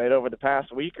back on it over the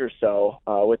past week or so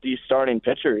with these starting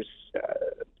pitchers.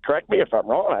 Correct me if I'm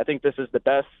wrong. I think this is the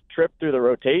best trip through the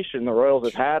rotation the Royals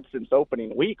have had since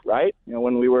opening week, right?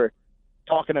 When we were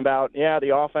talking about,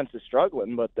 the offense is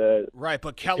struggling, but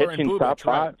but Keller and pitching's Bubic top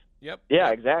five. Yep. Yeah,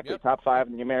 exactly. Yep. Top 5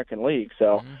 in the American League.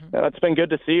 So that's been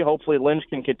good to see. Hopefully Lynch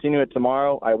can continue it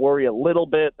tomorrow. I worry a little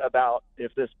bit about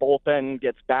if this bullpen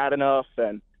gets bad enough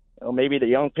and maybe the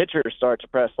young pitchers start to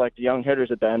press like the young hitters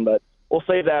have been, but we'll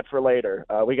save that for later.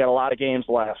 We got a lot of games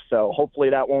left, so hopefully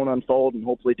that won't unfold, and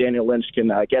hopefully Daniel Lynch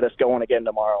can get us going again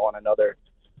tomorrow on another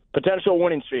potential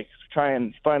winning streak. Try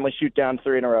and finally shoot down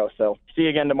 3 in a row. So see you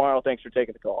again tomorrow. Thanks for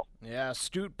taking the call. Yeah,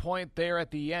 astute point there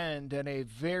at the end, and a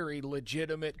very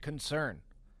legitimate concern.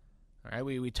 All right,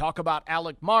 we talk about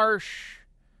Alec Marsh.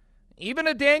 Even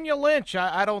a Daniel Lynch,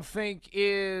 I don't think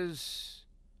is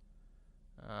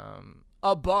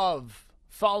above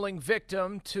falling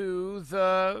victim to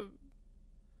the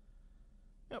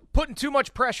putting too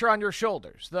much pressure on your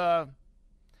shoulders.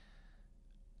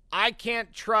 I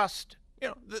can't trust.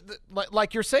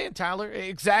 Like you're saying, Tyler,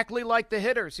 exactly like the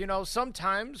hitters.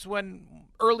 Sometimes when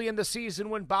early in the season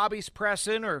when Bobby's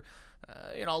pressing or,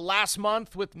 last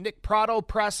month with Nick Pratto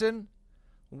pressing,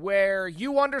 where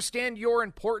you understand your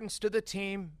importance to the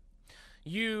team,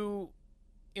 you,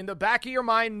 in the back of your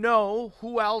mind, know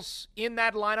who else in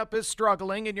that lineup is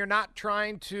struggling, and you're not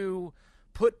trying to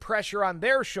put pressure on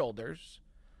their shoulders.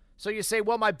 So you say,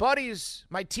 well, my buddies,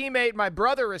 my teammate, my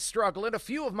brother is struggling. A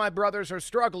few of my brothers are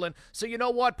struggling. So you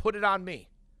know what? Put it on me.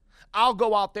 I'll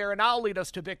go out there and I'll lead us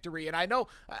to victory. And I know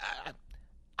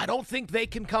I don't think they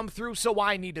can come through, so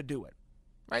I need to do it.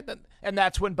 Right? And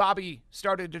that's when Bobby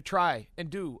started to try and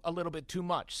do a little bit too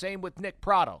much. Same with Nick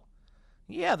Pratto.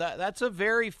 Yeah, that's a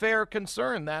very fair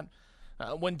concern that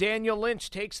when Daniel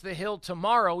Lynch takes the hill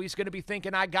tomorrow, he's going to be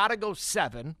thinking, I got to go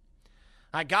 7.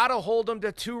 I got to hold them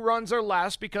to 2 runs or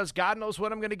less because God knows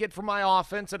what I'm going to get from my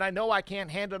offense, and I know I can't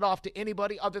hand it off to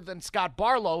anybody other than Scott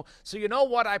Barlow. So you know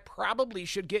what? I probably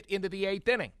should get into the 8th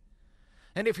inning.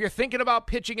 And if you're thinking about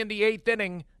pitching in the 8th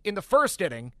inning, in the 1st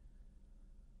inning,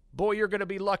 boy, you're going to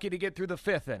be lucky to get through the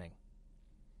 5th inning.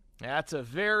 That's a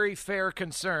very fair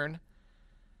concern.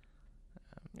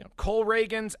 Cole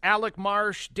Reagans, Alec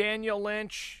Marsh, Daniel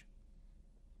Lynch,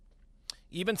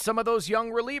 even some of those young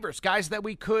relievers, guys that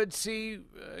we could see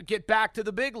get back to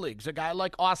the big leagues, a guy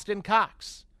like Austin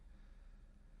Cox.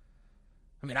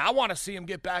 I want to see him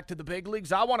get back to the big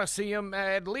leagues. I want to see him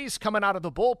at least coming out of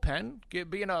the bullpen,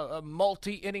 being a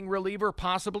multi-inning reliever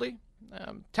possibly.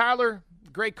 Tyler,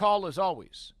 great call as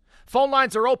always. Phone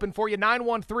lines are open for you,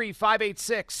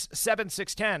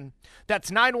 913-586-7610.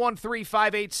 That's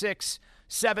 913-586-7610.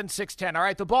 7610. All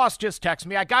right, the boss just texted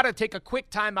me. I got to take a quick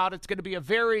timeout. It's going to be a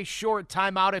very short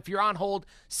timeout. If you're on hold,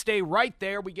 stay right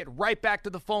there. We get right back to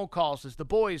the phone calls as the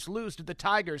boys lose to the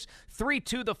Tigers.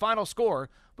 3-2 the final score.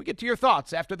 We get to your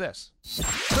thoughts after this.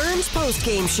 Vern's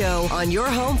post-game show on your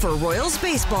home for Royals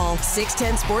baseball,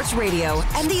 610 Sports Radio,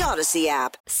 and the Odyssey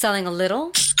app. Selling a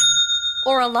little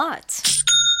or a lot?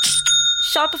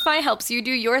 Shopify helps you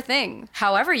do your thing,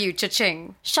 however you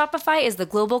cha-ching. Shopify is the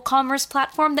global commerce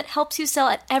platform that helps you sell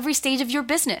at every stage of your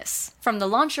business. From the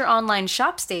launch your online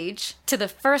shop stage, to the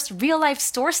first real-life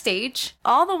store stage,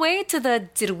 all the way to the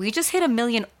did we just hit 1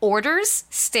 million orders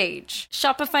stage.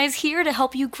 Shopify's here to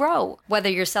help you grow. Whether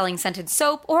you're selling scented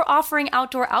soap or offering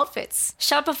outdoor outfits,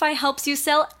 Shopify helps you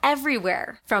sell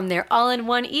everywhere. From their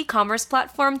all-in-one e-commerce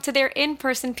platform to their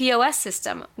in-person POS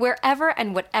system, wherever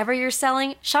and whatever you're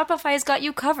selling, Shopify's got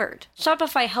you covered.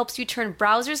 Shopify helps you turn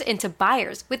browsers into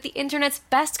buyers with the internet's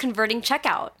best converting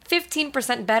checkout.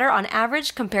 15% better on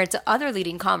average compared to other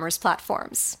leading commerce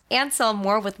platforms. And sell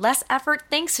more with less effort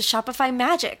thanks to Shopify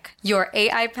Magic, your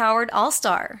AI-powered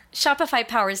all-star. Shopify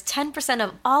powers 10%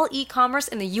 of all e-commerce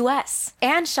in the U.S.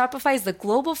 And Shopify is the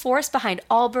global force behind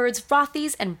Allbirds,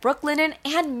 Rothy's, and Brooklinen,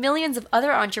 and millions of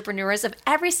other entrepreneurs of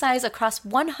every size across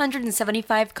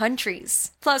 175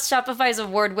 countries. Plus, Shopify's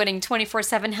award-winning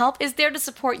 24/7 help is there to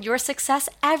support your success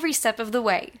every step of the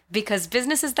way. Because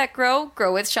businesses that grow,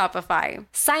 grow with Shopify.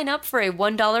 Sign up for a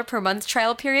 $1 per month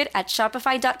trial period at at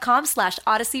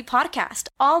shopify.com/Odyssey Podcast,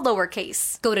 all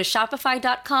lowercase. Go to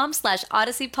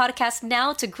shopify.com/Odyssey Podcast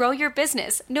now to grow your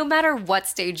business, no matter what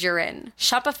stage you're in.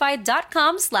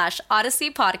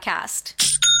 Shopify.com/Odyssey Podcast.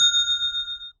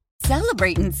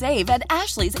 Celebrate and save at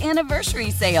Ashley's Anniversary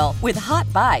Sale. With Hot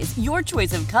Buys, your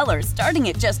choice of colors starting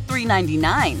at just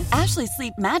 $3.99. Ashley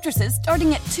Sleep mattresses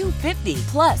starting at $2.50.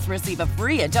 Plus, receive a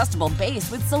free adjustable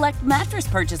base with select mattress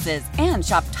purchases. And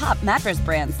shop top mattress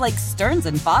brands like Stearns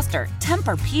 & Foster,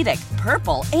 Tempur-Pedic,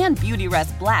 Purple, and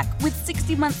Beautyrest Black with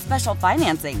 60-month special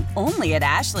financing. Only at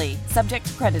Ashley. Subject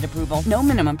to credit approval. No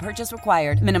minimum purchase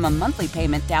required. Minimum monthly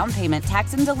payment, down payment,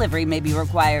 tax, and delivery may be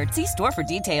required. See store for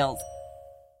details.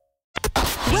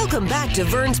 Welcome back to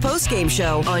Vern's postgame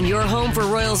show on your home for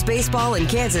Royals baseball in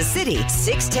Kansas City,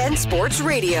 610 Sports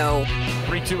Radio.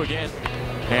 3-2 again.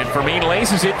 And Fermin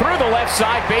laces it through the left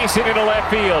side, base hit into left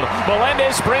field.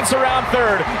 Melendez sprints around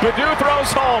third. Baду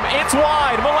throws home. It's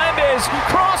wide. Melendez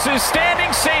crosses,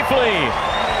 standing safely.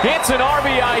 It's an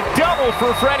RBI double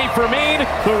for Freddie Fermin.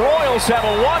 The Royals have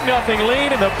a 1-0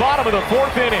 lead in the bottom of the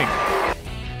fourth inning.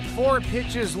 4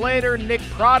 pitches later, Nick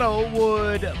Prado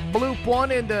would bloop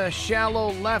one into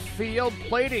shallow left field,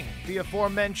 plating the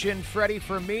aforementioned Freddie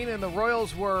Fermin, and the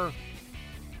Royals were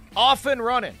off and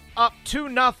running, up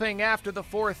 2-0 after the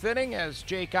fourth inning, as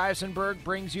Jake Eisenberg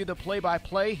brings you the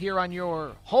play-by-play here on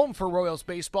your home for Royals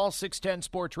baseball, 610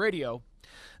 Sports Radio.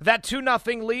 That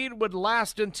 2-0 lead would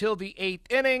last until the 8th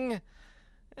inning,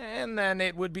 and then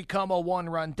it would become a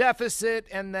 1-run deficit,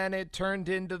 and then it turned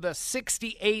into the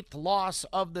 68th loss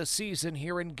of the season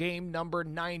here in game number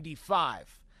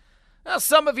 95. Now,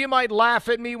 some of you might laugh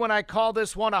at me when I call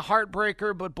this one a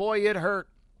heartbreaker, but boy, it hurt.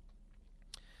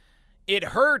 It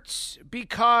hurts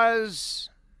because,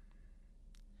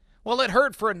 well, it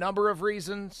hurt for a number of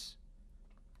reasons.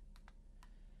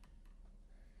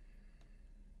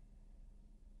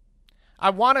 I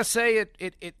want to say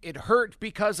it hurt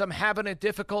because I'm having a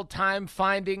difficult time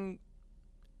finding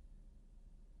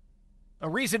a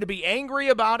reason to be angry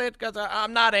about it, because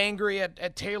I'm not angry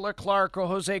at Taylor Clark or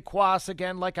Jose Cuas.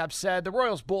 Again, like I've said, the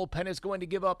Royals bullpen is going to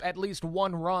give up at least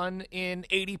 1 run in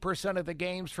 80% of the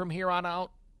games from here on out,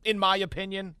 in my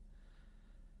opinion.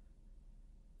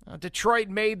 Detroit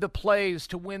made the plays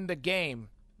to win the game.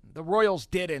 The Royals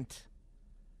didn't.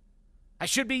 I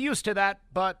should be used to that,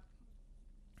 but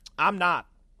I'm not.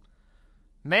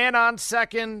 Man on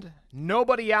second,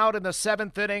 nobody out in the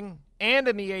 7th inning and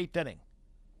in the 8th inning.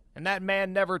 And that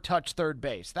man never touched third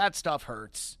base. That stuff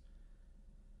hurts.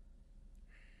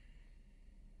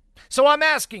 So I'm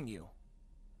asking you,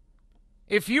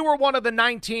 if you were one of the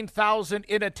 19,000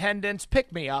 in attendance,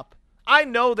 pick me up. I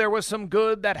know there was some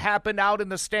good that happened out in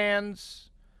the stands.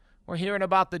 We're hearing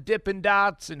about the Dippin'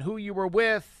 Dots and who you were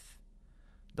with,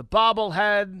 the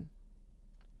bobblehead,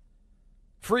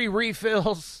 free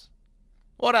refills.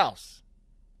 What else?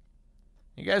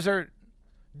 You guys are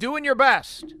doing your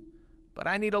best, but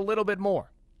I need a little bit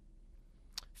more.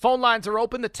 Phone lines are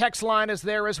open. The text line is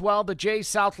there as well. The J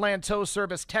Southland Tow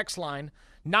Service text line,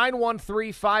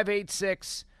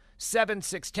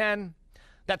 913-586-7610.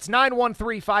 That's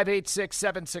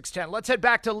 913-586-7610. Let's head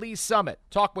back to Lee's Summit.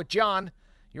 Talk with John.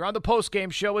 You're on the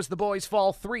postgame show as the boys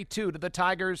fall 3-2 to the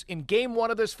Tigers in Game 1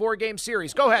 of this 4-game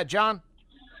series. Go ahead, John.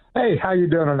 Hey, how you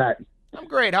doing tonight? I'm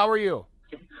great. How are you?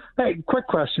 Hey, quick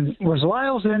question. Was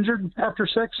Lyles injured after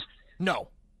 6? No.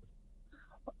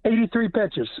 83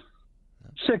 pitches,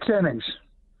 6 innings.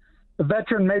 The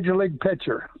veteran major league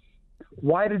pitcher.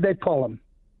 Why did they pull him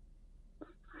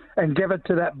and give it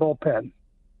to that bullpen?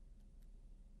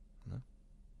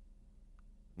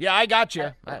 Yeah, I got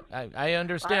you. I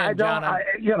understand, John.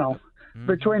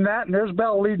 Between that and there's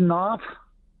Bell leading off,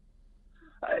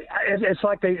 it's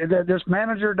like this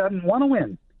manager doesn't want to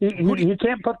win. He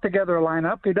can't put together a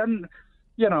lineup. He doesn't,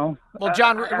 Well,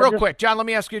 John, quick. John, let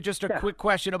me ask you just a quick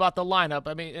question about the lineup.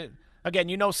 I mean,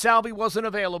 again, Salvi wasn't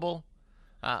available.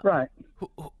 Right.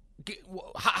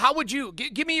 How would you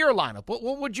give me your lineup?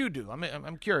 What would you do?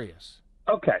 I'm curious.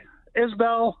 Okay.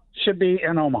 Isbell should be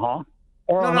in Omaha.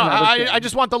 Or no, I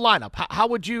just want the lineup. How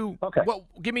would you? Okay.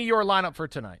 Give me your lineup for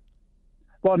tonight.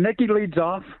 Well, Nicky leads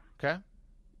off. Okay.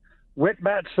 Whit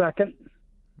bats second.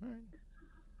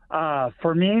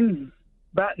 Fermin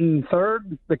batting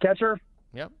third, the catcher.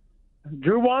 Yep.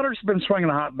 Drew Waters has been swinging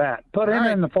a hot bat. Put him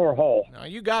in the 4-hole. No,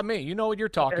 you got me. You know what you're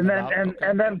talking about.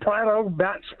 And then Prado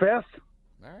bats fifth.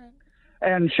 All right.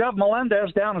 And shove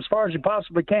Melendez down as far as you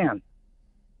possibly can.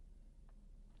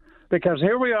 Because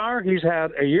here we are. He's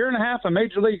had a year and a half of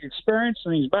major league experience,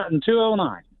 and he's batting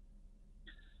 .209.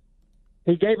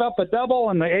 He gave up a double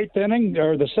in the 8th inning,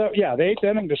 the 8th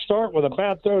inning to start with a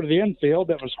bad throw to the infield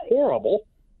that was horrible.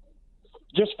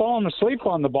 just falling asleep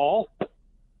on the ball.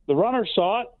 The runner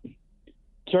saw it,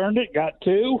 turned it, got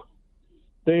two.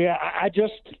 I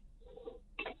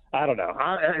don't know.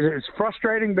 It's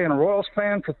frustrating being a Royals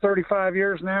fan for 35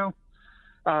 years now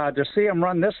to see them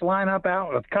run this lineup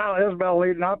out with Kyle Isbell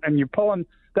leading up, and you're pulling.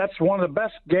 That's one of the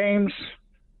best games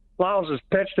Lyles has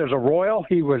pitched as a Royal.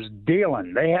 He was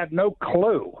dealing. They had no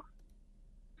clue.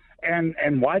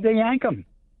 And why'd they yank him?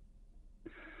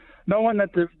 Knowing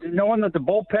that the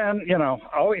bullpen,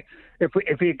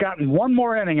 if we had gotten one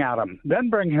more inning out of him, then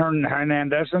bring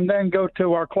Hernandez and then go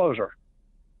to our closer.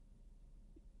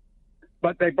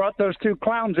 But they brought those two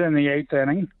clowns in the 8th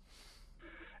inning,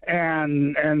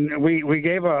 and we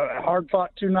gave a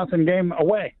hard-fought 2-0 game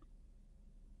away.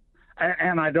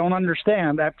 And I don't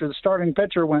understand. After the starting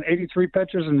pitcher went 83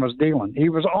 pitches and was dealing, he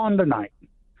was on tonight.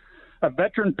 A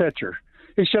veteran pitcher,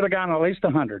 he should have gotten at least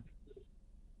 100.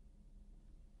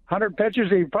 100 pitches,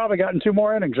 he'd probably gotten 2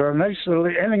 more innings or an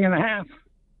inning and a half.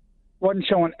 Wasn't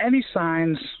showing any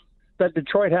signs that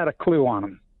Detroit had a clue on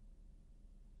him.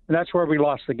 And that's where we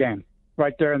lost the game,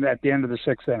 right there at the end of the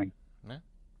 6th inning. Yeah.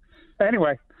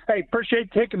 Anyway, hey,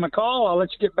 appreciate taking my call. I'll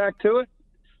let you get back to it.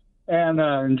 And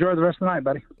enjoy the rest of the night,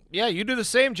 buddy. Yeah, you do the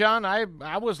same, John. I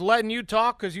was letting you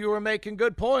talk because you were making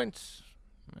good points.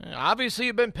 Obviously,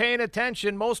 you've been paying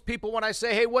attention. Most people, when I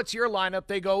say, hey, what's your lineup,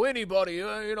 they go, anybody.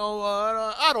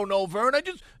 I don't know, Vern.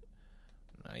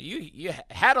 You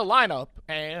had a lineup,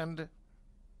 and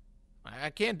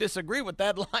I can't disagree with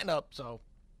that lineup. So,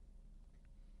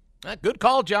 good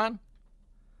call, John.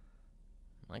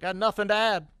 I got nothing to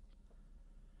add.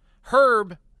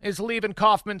 Herb is leaving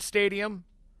Kauffman Stadium.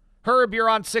 Herb, you're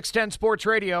on 610 Sports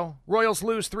Radio. Royals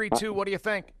lose 3-2. What do you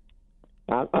think?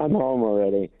 I'm home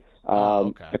already.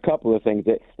 Okay. A couple of things.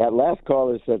 That last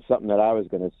caller said something that I was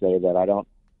going to say, that I don't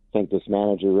think this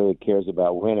manager really cares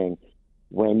about winning.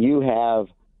 When you have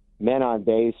men on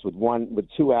base with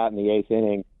 2 out in the 8th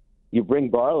inning, you bring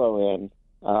Barlow in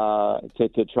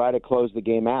to try to close the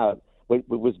game out.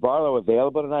 Was Barlow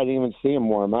available tonight? I didn't even see him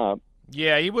warm up.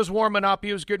 Yeah, he was warming up.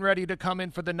 He was getting ready to come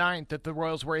in for the 9th if the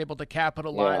Royals were able to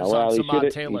capitalize on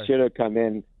Samad Taylor. He should have come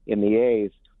in the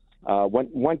 8th.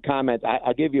 One comment,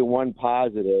 I'll give you one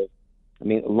positive. I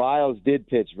mean, Lyles did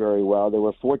pitch very well. There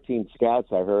were 14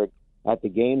 scouts, I heard, at the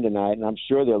game tonight, and I'm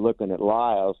sure they're looking at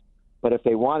Lyles. But if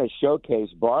they want to showcase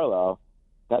Barlow,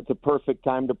 that's a perfect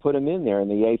time to put him in there in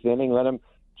the 8th inning. Let him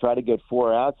try to get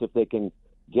 4 outs. If they can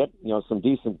get some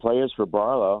decent players for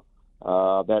Barlow,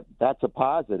 that's a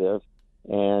positive.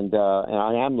 And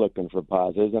I am looking for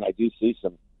positives, and I do see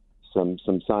some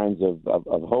signs of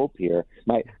hope here.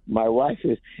 My wife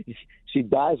she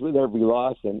dies with every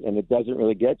loss, and it doesn't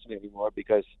really get to me anymore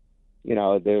because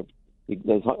there's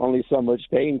only so much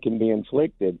pain can be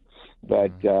inflicted.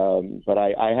 But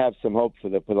I have some hope for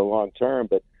the long term.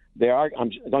 But they are.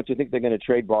 Don't you think they're going to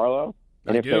trade Barlow?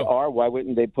 And if they are, why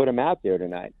wouldn't they put him out there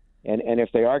tonight? And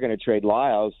if they are going to trade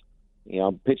Lyles,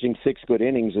 pitching 6 good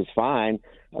innings is fine.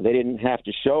 They didn't have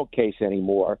to showcase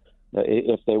anymore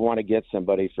if they want to get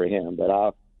somebody for him. But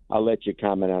I'll let you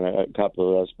comment on a couple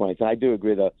of those points. And I do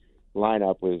agree the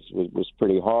lineup was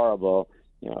pretty horrible.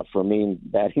 For me,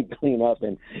 batting cleanup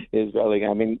and is really.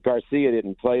 I mean, Garcia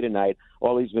didn't play tonight.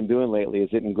 All he's been doing lately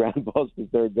is hitting ground balls to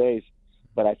third base.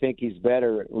 But I think he's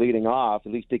better leading off.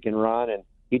 At least he can run, and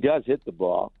he does hit the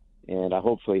ball. And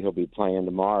hopefully he'll be playing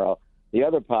tomorrow. The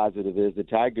other positive is the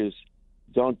Tigers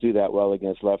don't do that well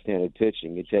against left-handed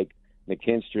pitching. You take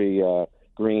McKinstry,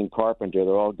 Green, Carpenter,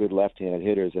 they're all good left-handed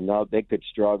hitters, and they could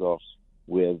struggle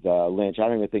with Lynch. I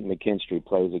don't even think McKinstry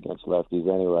plays against lefties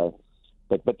anyway.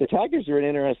 But the Tigers are an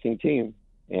interesting team,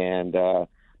 and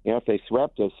if they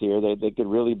swept us here, they could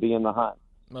really be in the hunt.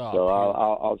 So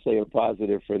I'll say a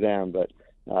positive for them. But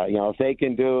if they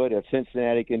can do it, if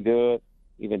Cincinnati can do it,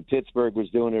 even Pittsburgh was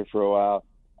doing it for a while.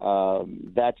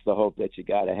 That's the hope that you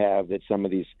got to have, that some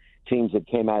of these teams that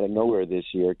came out of nowhere this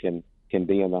year can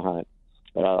be in the hunt.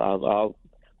 But I'll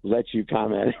let you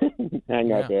comment.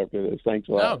 Hang up after this. Thanks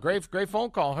a lot. No, great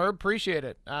phone call, Herb. Appreciate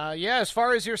it. As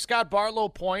far as your Scott Barlow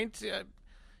point,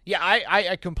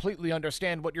 I completely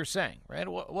understand what you're saying, right?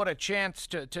 What a chance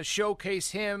to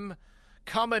showcase him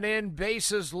coming in,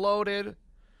 bases loaded.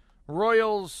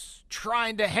 Royals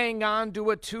trying to hang on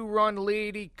to a 2-run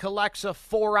lead. He collects a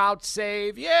 4-out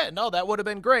save. That would have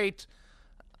been great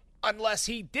unless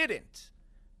he didn't.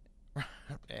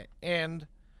 And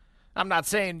I'm not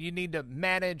saying you need to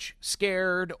manage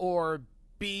scared or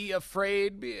be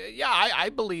afraid. I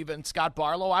believe in Scott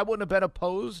Barlow. I wouldn't have been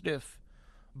opposed if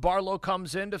Barlow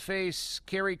comes in to face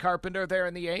Kerry Carpenter there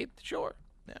in the 8th. Sure.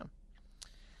 Yeah.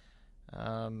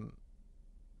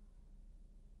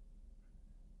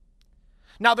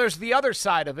 Now, there's the other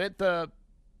side of it. The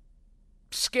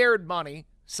scared money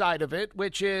side of it,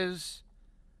 which is,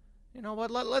 you know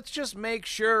what, let's just make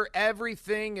sure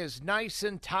everything is nice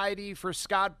and tidy for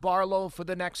Scott Barlow for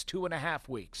the next 2.5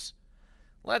 weeks.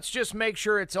 Let's just make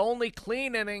sure it's only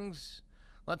clean innings.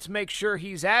 Let's make sure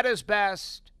he's at his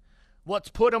best. Let's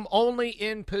put him only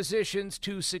in positions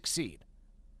to succeed.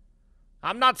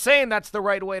 I'm not saying that's the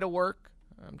right way to work.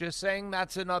 I'm just saying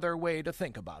that's another way to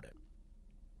think about it.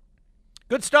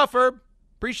 Good stuff, Herb.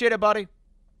 Appreciate it, buddy.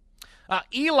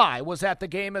 Eli was at the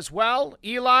game as well.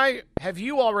 Eli, have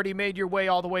you already made your way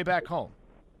all the way back home?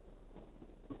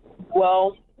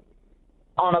 Well,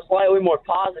 on a slightly more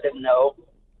positive note,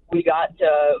 we had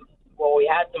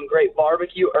some great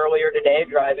barbecue earlier today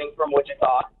driving from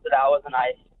Wichita, so that was a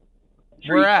nice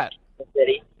treat. Where at? The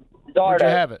city. Where'd you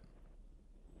have it?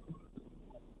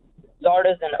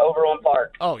 Zarda's in Overland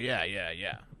Park. Oh, yeah.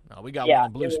 Oh, we got one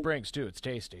in Blue Springs, too. It's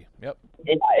tasty. Yep.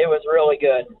 It was really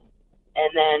good. And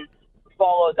then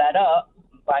followed that up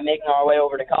by making our way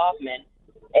over to Kaufman,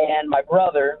 and my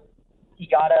brother, he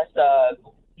got us to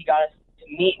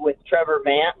meet with Trevor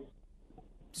Vance.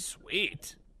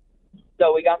 Sweet.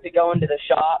 So we got to go into the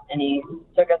shop, and he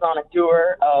took us on a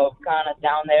tour of kind of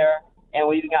down there, and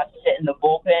we even got to sit in the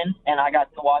bullpen, and I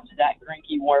got to watch Zach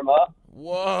Greinke warm up.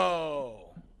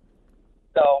 Whoa.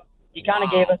 So he kind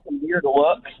of gave us some weird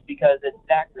looks because it's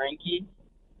Zach Greinke,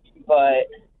 but,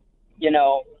 you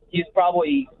know, he's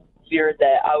probably feared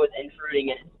that I was intruding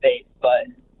in his space, but...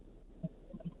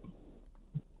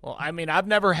 Well, I mean, I've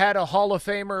never had a Hall of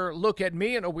Famer look at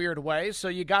me in a weird way, so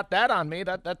you got that on me.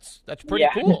 That's pretty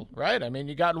cool, right? I mean,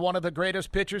 you got one of the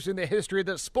greatest pitchers in the history of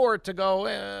the sport to go,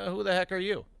 who the heck are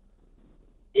you?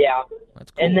 Yeah.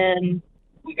 That's cool. And then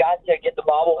we got to get the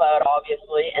bobblehead,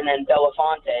 obviously, and then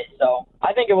Belafonte. So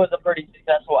I think it was a pretty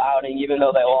successful outing, even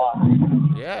though they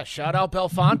lost. Yeah, shout out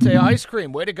Belafonte Ice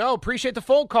Cream. Way to go. Appreciate the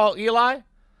phone call, Eli.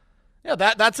 Yeah,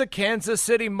 that's a Kansas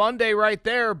City Monday right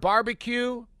there.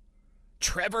 Barbecue,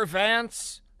 Trevor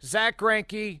Vance, Zach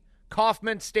Greinke,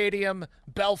 Kauffman Stadium,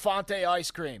 Belafonte Ice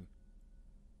Cream.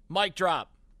 Mic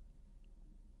drop.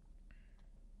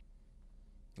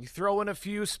 You throw in a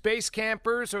few Space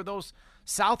Campers or those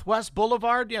Southwest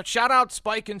Boulevard. Yeah, shout out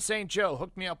Spike and St. Joe.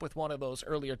 Hooked me up with one of those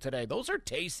earlier today. Those are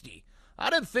tasty. I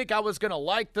didn't think I was going to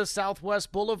like the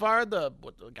Southwest Boulevard.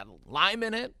 Got lime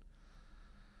in it.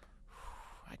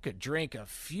 I could drink a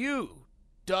few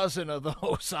dozen of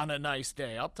those on a nice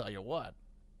day. I'll tell you what.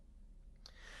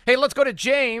 Hey, let's go to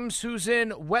James, who's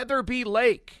in Weatherby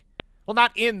Lake. Well,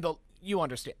 not in the, you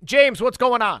understand. James, what's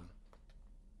going on?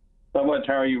 Not much.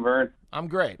 How are you, Vern? I'm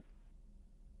great.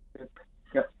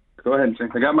 Yeah, go ahead.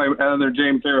 I got my other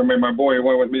James here. My boy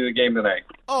went with me to the game tonight.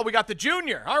 Oh, we got the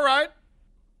junior. All right.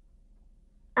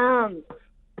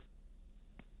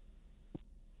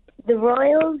 The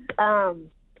Royals, I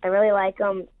really like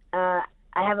them. I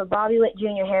have a Bobby Witt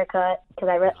Jr. haircut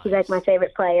because he's like my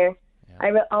favorite player. Yeah.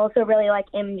 I also really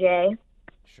like MJ.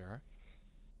 Sure.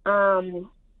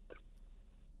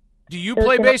 Do you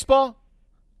play baseball?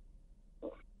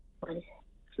 What is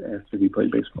it? Did you play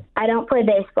baseball? I don't play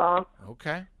baseball.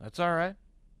 Okay, that's all right.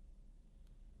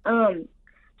 So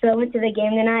I went to the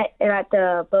game tonight at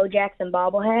the Bo Jackson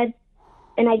bobblehead,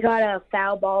 and I got a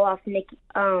foul ball off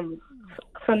from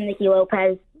Nicky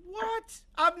Lopez. What?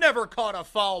 I've never caught a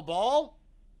foul ball.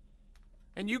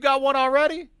 And you got one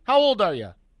already? How old are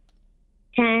you?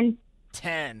 10.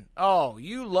 10. Oh,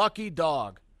 you lucky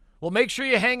dog. Well, make sure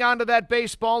you hang on to that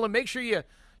baseball and make sure you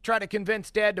try to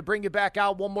convince Dad to bring you back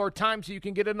out one more time so you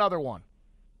can get another one.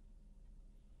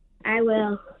 I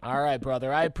will. All right,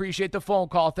 brother. I appreciate the phone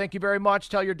call. Thank you very much.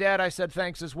 Tell your dad I said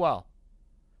thanks as well.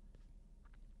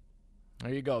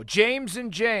 There you go. James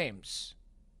and James,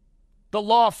 the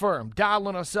law firm,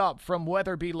 dialing us up from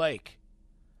Weatherby Lake.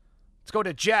 Let's go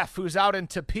to Jeff, who's out in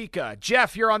Topeka.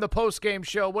 Jeff, you're on the postgame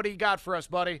show. What do you got for us,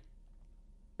 buddy?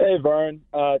 Hey, Vern.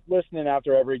 Listening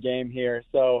after every game here.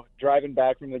 So driving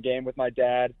back from the game with my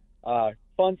dad.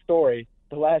 Fun story.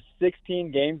 The last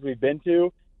 16 games we've been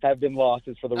to have been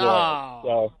losses for the Royals.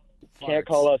 So can't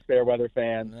call us fair weather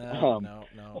fans. No.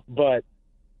 But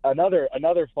another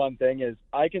fun thing is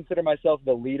I consider myself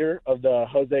the leader of the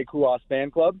Jose Cuas fan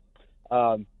club.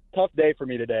 Tough day for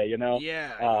me today, you know?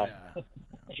 Yeah.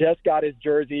 Just got his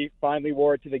jersey, finally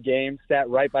wore it to the game, sat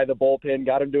right by the bullpen,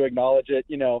 got him to acknowledge it,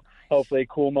 you know, hopefully a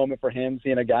cool moment for him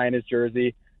seeing a guy in his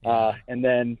jersey. And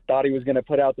then thought he was going to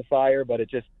put out the fire, but it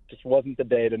just wasn't the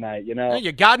day tonight, you know?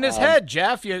 You got in his head,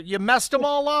 Jeff. You messed him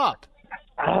all up.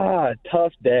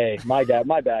 Tough day. My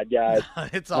bad, guys.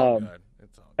 It's all good.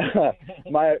 It's all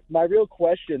good. My real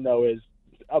question, though, is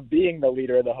being the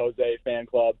leader of the Jose fan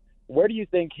club, where do you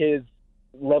think his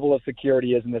level of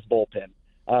security is in this bullpen?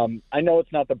 I know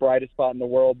it's not the brightest spot in the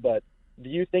world, but do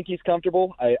you think he's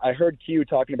comfortable? I heard Q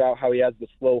talking about how he has the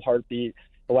slow heartbeat,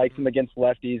 likes him against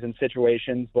lefties in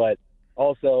situations, but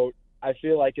also I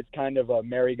feel like it's kind of a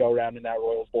merry-go-round in that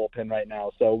Royals bullpen right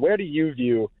now. So where do you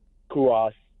view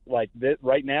Kuas like this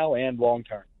right now and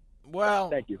long-term? Well,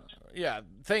 thank you. Yeah,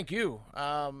 thank you.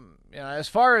 As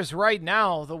far as right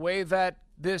now, the way that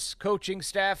this coaching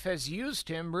staff has used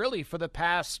him really for the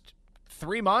past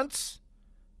 3 months,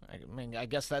 I mean, I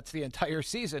guess that's the entire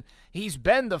season, he's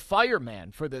been the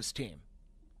fireman for this team.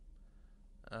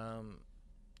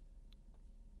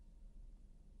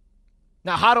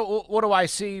 Now, what do I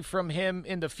see from him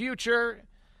in the future?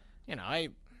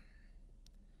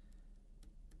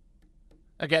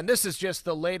 Again, this is just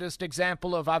the latest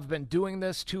example of I've been doing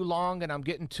this too long and I'm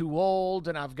getting too old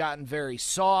and I've gotten very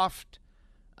soft.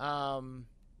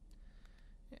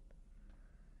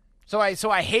 So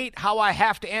I hate how I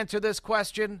have to answer this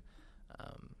question.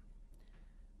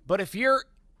 But if you're,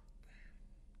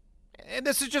 and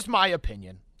this is just my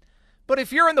opinion, but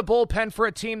if you're in the bullpen for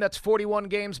a team that's 41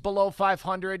 games below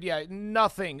 500, yeah,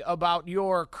 nothing about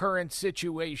your current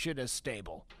situation is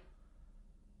stable.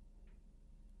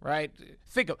 Right?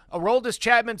 Think of Aroldis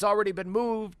Chapman's already been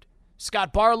moved.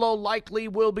 Scott Barlow likely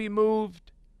will be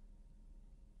moved.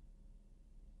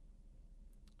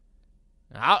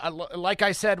 Like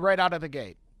I said right out of the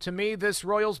gate, to me, this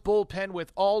Royals bullpen,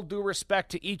 with all due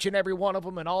respect to each and every one of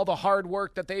them and all the hard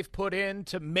work that they've put in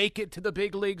to make it to the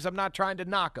big leagues, I'm not trying to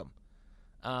knock them.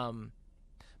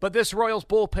 But this Royals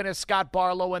bullpen is Scott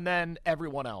Barlow and then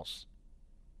everyone else.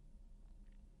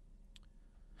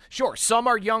 Sure, some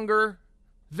are younger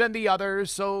than the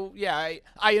others, so yeah,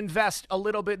 I invest a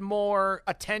little bit more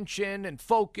attention and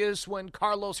focus when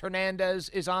Carlos Hernandez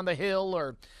is on the hill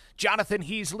or Jonathan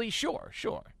Heasley, sure.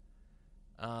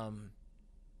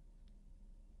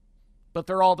 But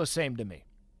they're all the same to me.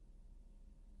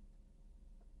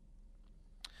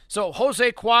 So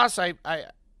Jose Cuas,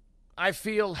 I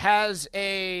feel, has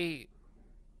a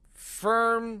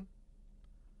firm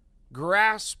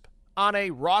grasp on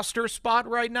a roster spot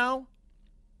right now.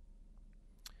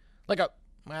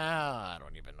 I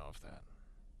don't even know if that.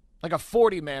 Like a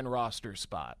 40-man roster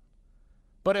spot.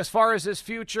 But as far as his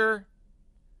future,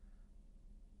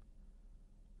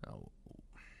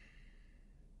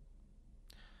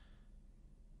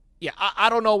 yeah, I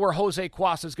don't know where Jose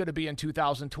Cuas is going to be in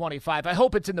 2025. I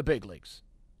hope it's in the big leagues.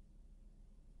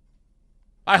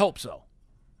 I hope so.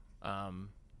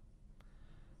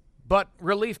 But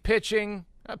relief pitching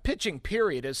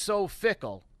period, is so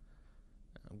fickle.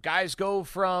 Guys go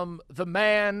from the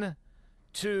man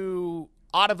to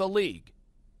out of the league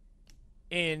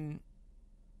in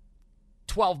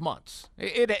 12 months.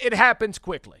 It happens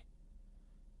quickly.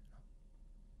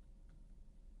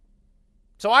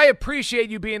 So I appreciate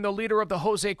you being the leader of the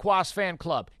Jose Cuas fan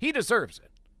club. He deserves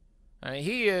it. I mean,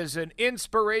 he is an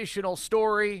inspirational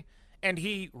story, and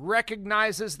he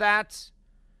recognizes that,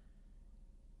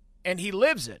 and he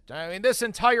lives it. I mean, this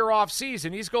entire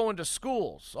offseason, he's going to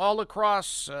schools all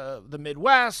across the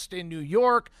Midwest, in New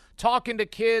York, talking to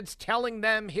kids, telling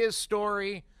them his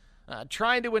story,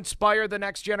 trying to inspire the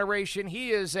next generation.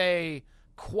 He is a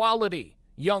quality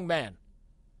young man.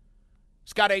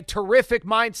 He's got a terrific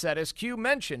mindset, as Q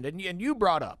mentioned, and you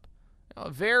brought up. A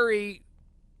very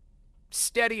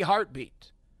steady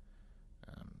heartbeat.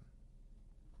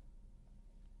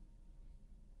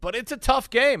 But it's a tough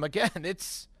game. Again,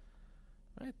 it's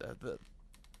right,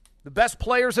 the best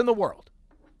players in the world.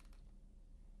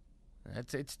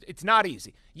 It's not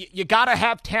easy. You got to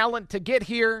have talent to get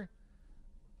here,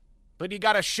 but you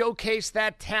got to showcase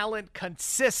that talent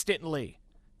consistently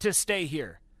to stay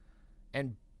here.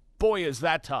 And boy, is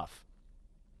that tough.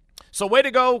 So way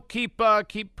to go. Keep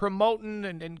promoting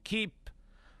and keep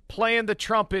playing the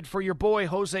trumpet for your boy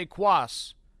Jose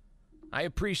Cuas. I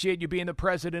appreciate you being the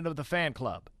president of the fan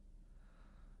club.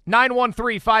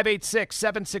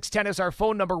 913-586-7610 is our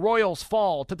phone number. Royals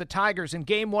fall to the Tigers in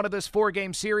Game 1 of this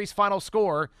 4-game series. Final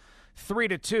score,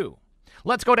 3-2.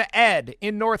 Let's go to Ed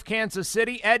in North Kansas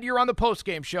City. Ed, you're on the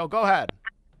postgame show. Go ahead.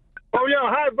 Oh, yeah.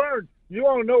 Hi, Vern. You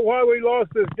want to know why we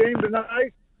lost this game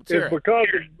tonight? It's because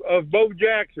of Bo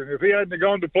Jackson. If he hadn't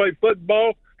gone to play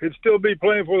football, he'd still be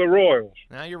playing for the Royals.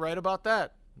 Now you're right about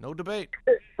that. No debate.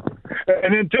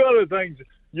 And then two other things.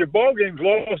 Your ball game's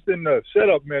lost in the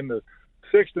setup in the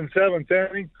 6th and 7th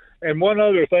inning. And one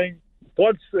other thing,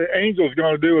 what's the Angels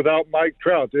going to do without Mike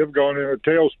Trout? They've gone in a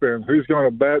tailspin. Who's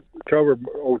going to cover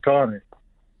Ohtani?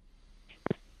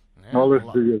 I'll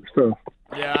listen to your stuff.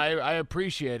 Yeah, I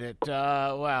appreciate it.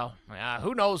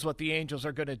 Who knows what the Angels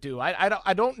are going to do?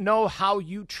 I don't know how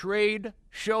you trade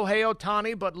Shohei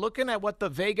Ohtani, but looking at what the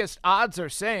Vegas odds are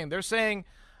saying, they're saying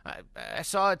I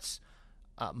saw it's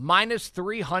minus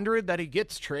 300 that he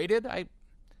gets traded.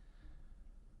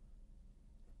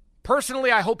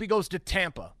 Personally, I hope he goes to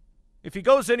Tampa. If he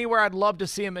goes anywhere, I'd love to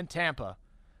see him in Tampa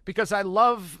because I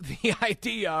love the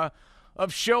idea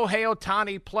of Shohei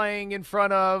Ohtani playing in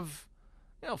front of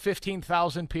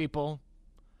 15,000 people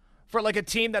for like a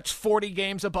team that's 40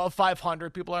 games above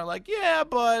 500. People are like, yeah,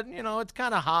 but, it's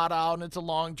kind of hot out and it's a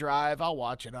long drive. I'll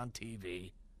watch it on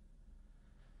TV.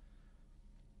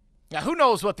 Now, who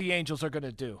knows what the Angels are going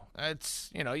to do?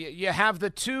 It's, you have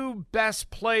the two best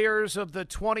players of the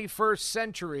 21st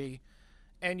century,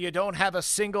 and you don't have a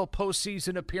single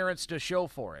postseason appearance to show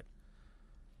for it.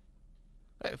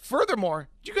 Furthermore,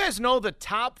 do you guys know the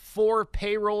top 4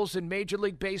 payrolls in Major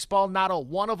League Baseball, not a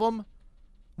one of them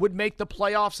would make the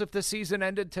playoffs if the season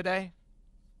ended today?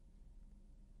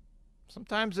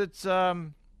 Sometimes it's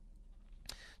not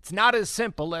as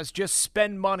simple as just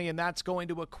spend money and that's going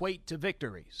to equate to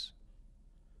victories.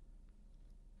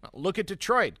 Look at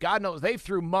Detroit. God knows they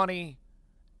threw money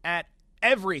at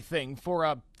everything for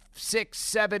a 6,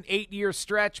 7, 8-year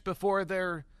stretch before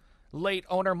their late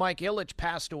owner Mike Ilitch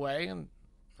passed away, and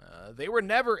they were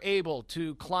never able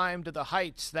to climb to the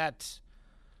heights that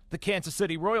the Kansas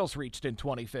City Royals reached in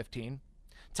 2015.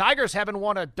 Tigers haven't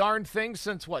won a darn thing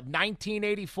since,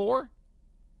 1984?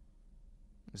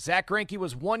 Zach Greinke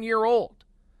was 1 year old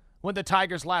when the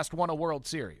Tigers last won a World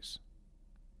Series.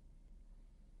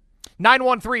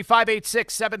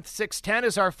 913-586-7610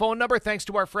 is our phone number. Thanks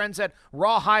to our friends at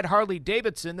Rawhide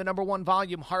Harley-Davidson, the #1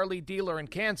 volume Harley dealer in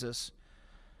Kansas.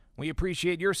 We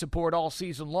appreciate your support all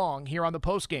season long here on the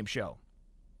postgame show.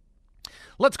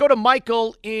 Let's go to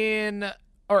Michael do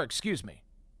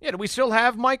we still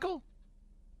have Michael?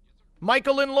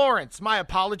 Michael in Lawrence. My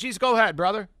apologies. Go ahead,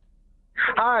 brother.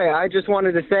 Hi, I just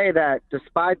wanted to say that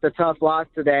despite the tough loss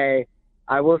today,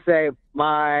 I will say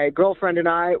my girlfriend and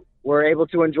I were able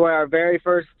to enjoy our very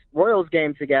first Royals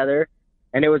game together,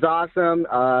 and it was awesome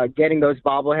getting those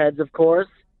bobbleheads, of course,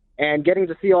 and getting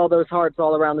to see all those hearts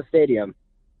all around the stadium.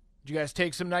 Did you guys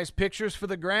take some nice pictures for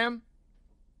the gram?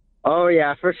 Oh,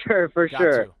 yeah, for sure.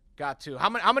 Got to.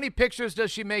 How many pictures does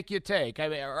she make you take? I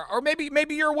mean, or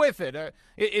maybe you're with it.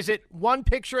 Is it one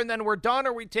picture and then we're done,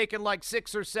 or are we taking like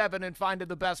 6 or 7 and finding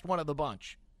the best one of the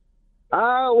bunch?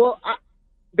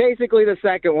 Basically the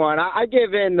second one. I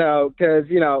give in, though, because,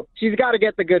 she's got to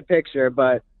get the good picture,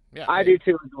 but I do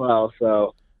too as well,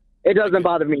 so it doesn't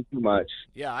bother me too much.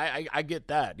 Yeah, I get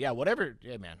that. Yeah, whatever.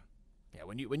 Yeah, man. Yeah,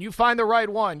 when you find the right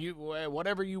one,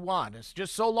 whatever you want. It's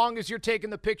just so long as you're taking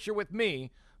the picture with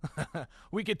me,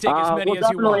 we could take as many as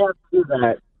you want. We'll definitely have to do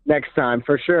that next time,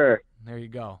 for sure. There you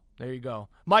go.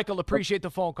 Michael, appreciate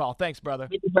the phone call. Thanks, brother.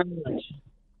 Thank you very much.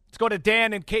 Let's go to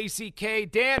Dan in KCK.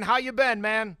 Dan, how you been,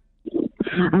 man?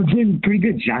 I'm doing pretty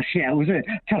good, Josh. Yeah, it was a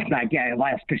tough night. Yeah,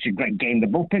 last pitch, a great game. The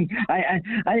bullpen, I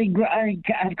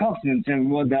had confidence in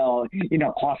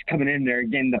Klaus coming in there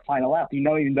getting the final out.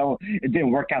 Even though it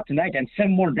didn't work out tonight. And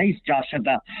 7 more days, Josh, at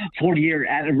the 40-year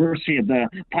anniversary of the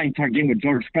Pine Tar game with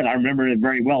George Brett. I remember it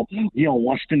very well.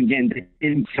 Washington getting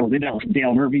infilled in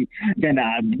Dale Hervey, then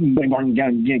Martin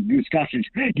getting Goose Gossage.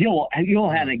 You'll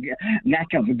had a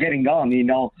knack of getting on,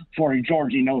 for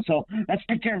George. So let's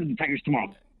take care of the Tigers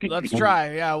tomorrow. Let's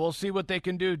try. Yeah, we'll see what they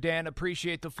can do, Dan.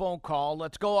 Appreciate the phone call.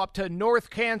 Let's go up to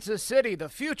North Kansas City, the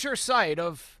future site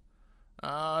of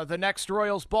the next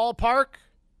Royals ballpark.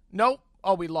 Nope.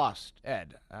 Oh, we lost,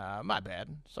 Ed. My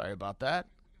bad. Sorry about that.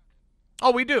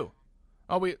 Oh, we do.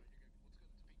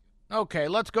 Okay,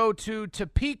 let's go to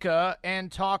Topeka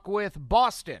and talk with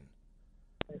Boston.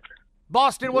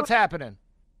 Boston, what's happening?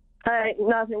 Hey,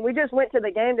 nothing. We just went to the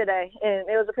game today, and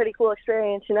it was a pretty cool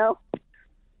experience,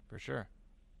 For sure.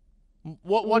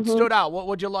 What stood out? What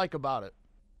would you like about it?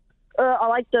 I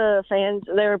like the fans.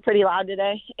 They were pretty loud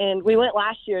today. And we went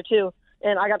last year, too.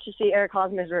 And I got to see Eric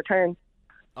Hosmer's return.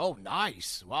 Oh,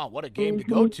 nice. Wow, what a game to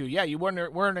go to. Yeah, you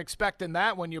weren't expecting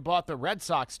that when you bought the Red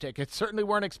Sox ticket. Certainly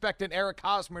weren't expecting Eric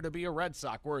Hosmer to be a Red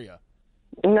Sox, were you?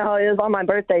 No, it was on my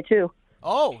birthday, too.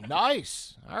 Oh,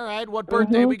 nice. All right. What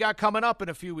birthday we got coming up in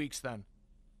a few weeks then?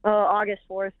 August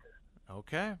 4th.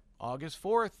 Okay. August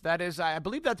 4th. That is, I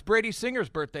believe that's Brady Singer's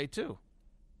birthday, too.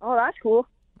 Oh, that's cool.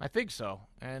 I think so.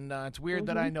 And it's weird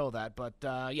that I know that. But,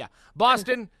 yeah.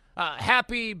 Boston,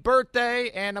 happy birthday,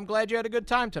 and I'm glad you had a good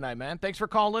time tonight, man. Thanks for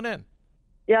calling in.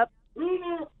 Yep.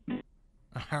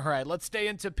 All right. Let's stay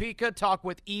in Topeka, talk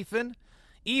with Ethan.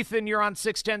 Ethan, you're on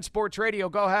 610 Sports Radio.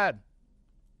 Go ahead.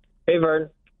 Hey, Vern.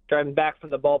 Driving back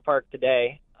from the ballpark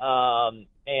today.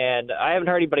 and I haven't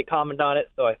heard anybody comment on it,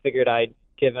 so I figured I'd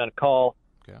give it a call.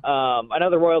 Okay. I know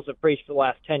the Royals have preached for the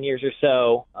last 10 years or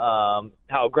so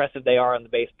how aggressive they are on the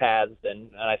base paths,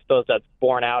 and I suppose that's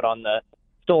borne out on the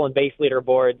stolen base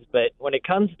leaderboards. But when it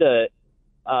comes to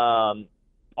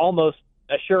almost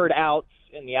assured outs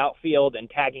in the outfield and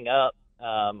tagging up,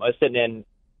 I was sitting in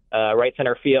right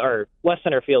center field or left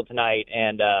center field tonight,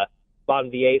 and bottom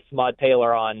of the eighth, Samad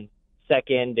Taylor on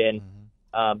second, and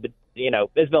but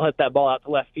Isbell hit that ball out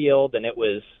to left field, and it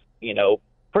was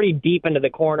pretty deep into the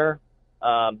corner.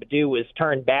 Badu was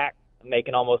turned back,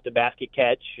 making almost a basket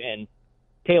catch, and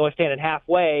Taylor standing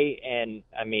halfway. And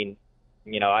I mean,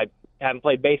 I haven't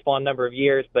played baseball in a number of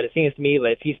years, but it seems to me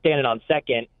that if he's standing on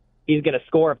second, he's going to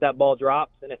score if that ball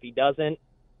drops, and if he doesn't,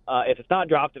 if it's not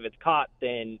dropped, if it's caught,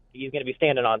 then he's going to be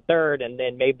standing on third, and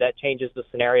then maybe that changes the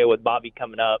scenario with Bobby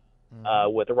coming up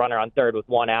with a runner on third with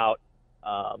one out.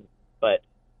 But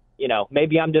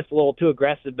maybe I'm just a little too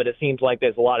aggressive, but it seems like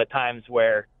there's a lot of times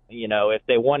where if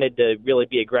they wanted to really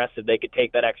be aggressive, they could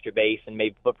take that extra base and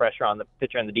maybe put pressure on the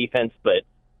pitcher and the defense, but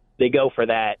they go for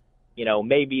that.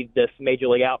 Maybe this major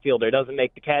league outfielder doesn't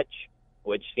make the catch,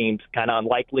 which seems kind of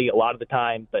unlikely a lot of the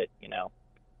time, but,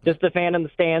 just a fan in the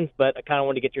stands, but I kind of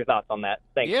wanted to get your thoughts on that.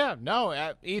 Thanks. Yeah,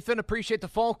 no, Ethan, appreciate the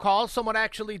phone call. Someone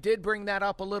actually did bring that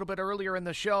up a little bit earlier in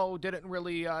the show, didn't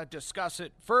really discuss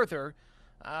it further.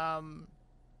 But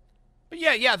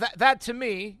yeah, that to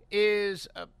me is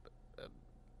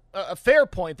a fair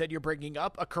point that you're bringing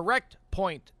up, a correct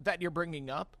point that you're bringing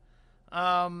up.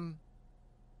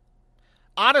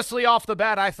 Honestly, off the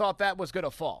bat, I thought that was going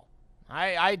to fall.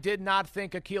 I did not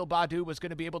think Akil Badu was going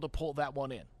to be able to pull that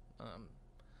one in.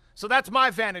 So that's my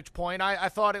vantage point. I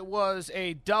thought it was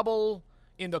a double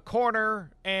in the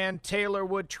corner, and Taylor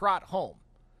would trot home.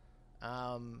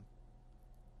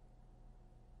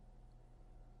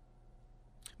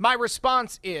 My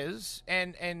response is,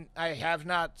 and I have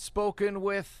not spoken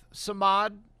with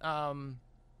Samad,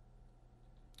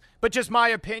 but just my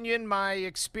opinion, my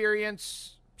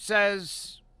experience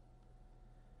says,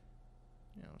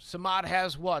 Samad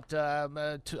has what,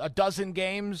 a dozen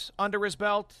games under his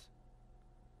belt.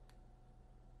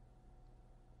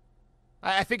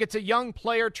 I think it's a young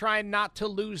player trying not to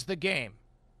lose the game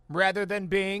rather than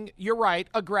being, you're right,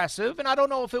 aggressive. And I don't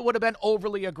know if it would have been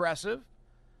overly aggressive.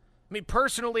 I mean,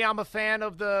 personally, I'm a fan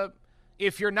of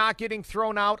if you're not getting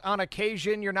thrown out on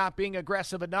occasion, you're not being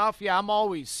aggressive enough. Yeah, I'm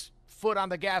always foot on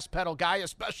the gas pedal guy,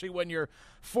 especially when you're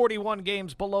 41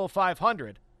 games below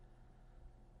 500.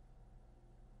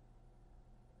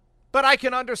 But I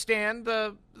can understand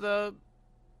the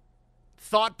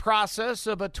thought process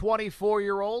of a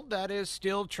 24-year-old that is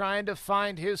still trying to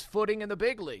find his footing in the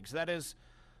big leagues. That is,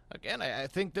 again, I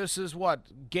think this is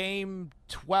game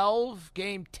 12,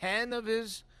 game 10 of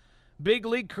his big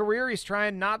league career. He's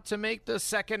trying not to make the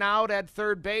second out at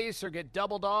third base or get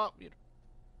doubled off.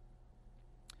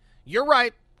 You're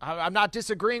right. I'm not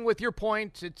disagreeing with your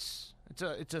point. It's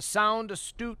a sound,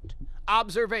 astute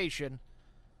observation.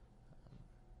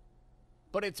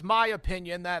 But it's my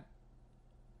opinion that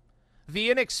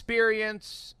the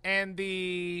inexperience and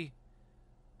I'm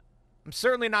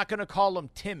certainly not going to call him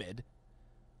timid,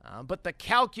 but the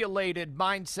calculated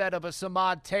mindset of a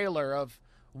Samad Taylor of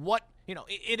what,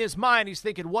 in his mind, he's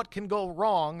thinking what can go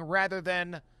wrong rather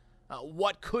than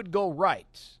what could go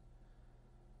right.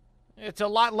 It's a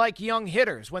lot like young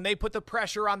hitters when they put the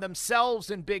pressure on themselves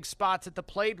in big spots at the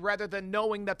plate rather than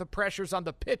knowing that the pressure's on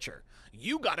the pitcher.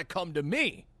 You got to come to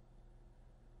me.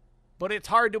 But it's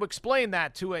hard to explain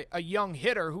that to a young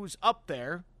hitter who's up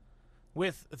there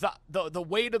with the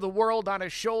weight of the world on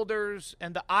his shoulders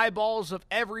and the eyeballs of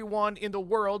everyone in the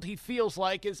world he feels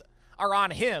like are on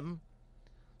him.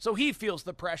 So he feels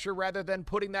the pressure rather than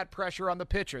putting that pressure on the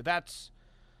pitcher. That's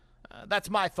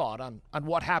my thought on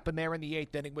what happened there in the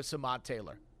eighth inning with Samad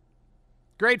Taylor.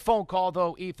 Great phone call,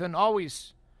 though, Ethan.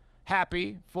 Always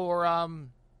happy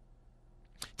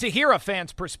to hear a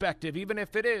fan's perspective, even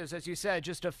if it is, as you said,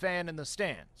 just a fan in the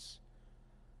stands.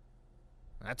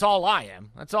 That's all I am.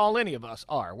 That's all any of us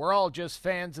are. We're all just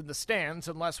fans in the stands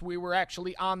unless we were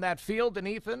actually on that field. And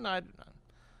Ethan, I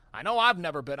know I've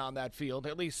never been on that field,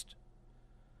 at least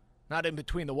not in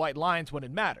between the white lines when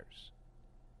it matters.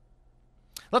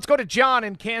 Let's go to John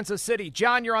in Kansas City.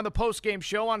 John, you're on the postgame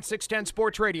show on 610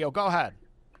 Sports Radio. Go ahead.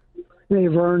 Hey,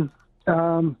 Vern.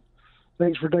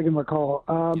 Thanks for taking my call.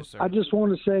 Yes, sir. I just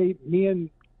want to say me and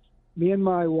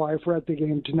my wife were at the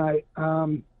game tonight.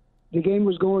 The game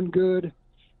was going good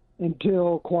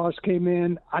until Quas came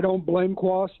in. I don't blame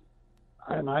Quas,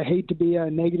 and I hate to be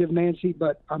a negative Nancy,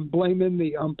 but I'm blaming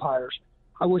the umpires.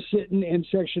 I was sitting in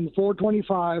section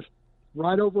 425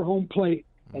 right over home plate,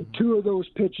 and 2 of those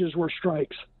pitches were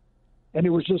strikes. And it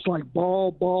was just like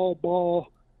ball,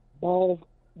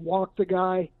 walk the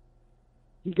guy.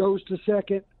 He goes to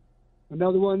second.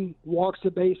 Another one walks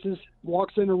the bases,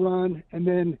 walks in a run, and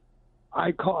then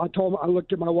I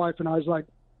looked at my wife and I was like,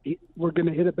 we're going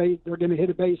to hit a base. They're going to hit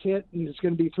a base hit, and it's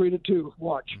going to be 3-2.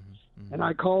 Watch. Mm-hmm. And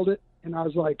I called it, and I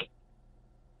was like,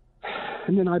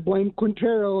 and then I blamed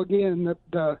Quintero again,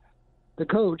 the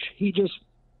coach. He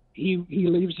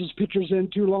leaves his pitchers in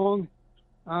too long.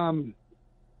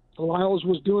 Lyles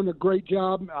was doing a great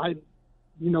job.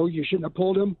 You shouldn't have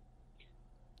pulled him.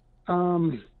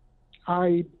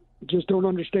 I just don't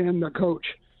understand the coach.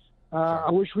 I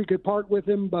wish we could part with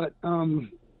him, but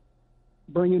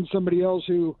bring in somebody else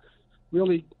who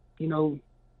really,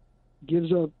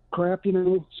 gives a crap,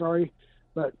 sorry.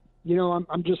 But,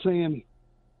 I'm just saying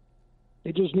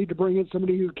they just need to bring in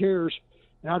somebody who cares.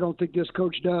 And I don't think this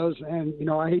coach does. And,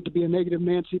 I hate to be a negative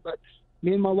Nancy, but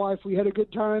me and my wife, we had a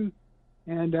good time.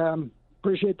 And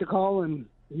appreciate the call, and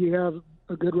you have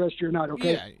a good rest of your night,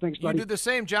 okay? Yeah, thanks, buddy. You do the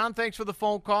same, John. Thanks for the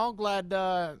phone call.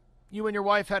 Glad you and your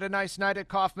wife had a nice night at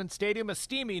Kauffman Stadium, a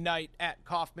steamy night at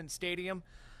Kauffman Stadium.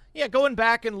 Yeah, going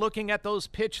back and looking at those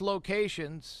pitch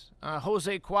locations,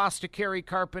 Jose Cuas to Kerry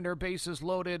Carpenter, bases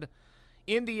loaded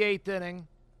in the 8th inning.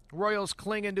 Royals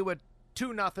clinging to a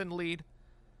 2-0 lead.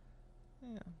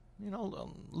 Yeah,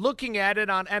 looking at it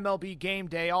on MLB Game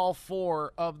Day, all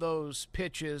 4 of those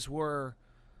pitches were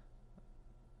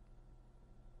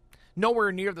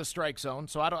nowhere near the strike zone.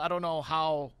 So I don't know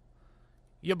how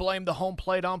you blame the home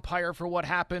plate umpire for what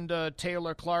happened to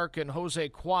Taylor Clark and Jose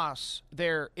Cuas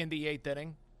there in the 8th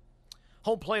inning.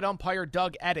 Home plate umpire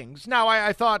Doug Eddings. Now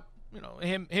I thought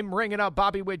him ringing up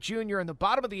Bobby Witt Jr. in the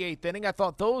bottom of the 8th inning, I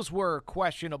thought those were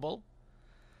questionable.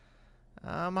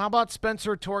 How about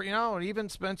Spencer even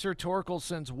Spencer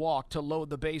Torkelson's walk to load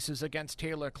the bases against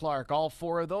Taylor Clark? All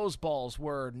 4 of those balls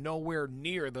were nowhere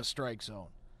near the strike zone.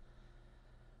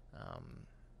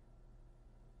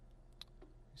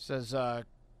 He says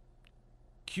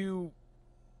Q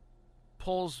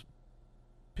pulls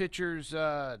pitchers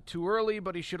too early,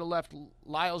 but he should have left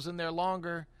Lyles in there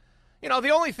longer.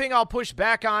 The only thing I'll push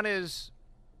back on is,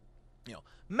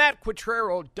 Matt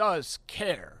Quatrero does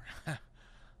care.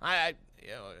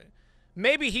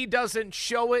 Maybe he doesn't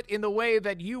show it in the way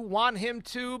that you want him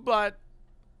to, but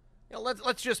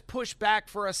let's just push back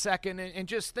for a second and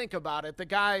just think about it. The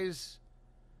guy's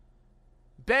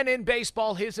been in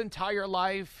baseball his entire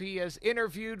life. He has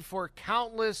interviewed for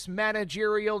countless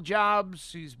managerial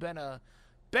jobs. He's been a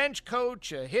bench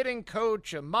coach, a hitting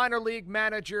coach, a minor league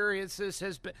manager. This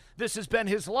has been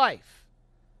his life.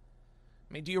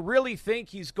 I mean, do you really think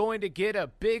he's going to get a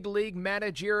big league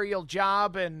managerial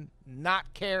job and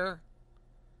not care?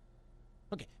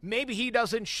 Okay, maybe he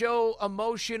doesn't show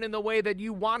emotion in the way that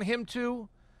you want him to.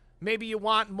 Maybe you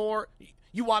want more.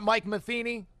 You want Mike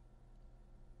Matheny.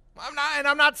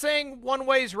 I'm not saying one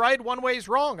way's right, one way's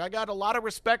wrong. I got a lot of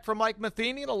respect for Mike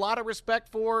Matheny and a lot of respect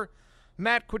for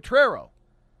Matt Quatrero.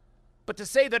 But to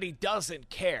say that he doesn't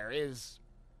care is...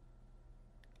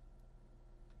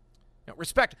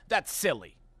 respect, that's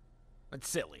silly. That's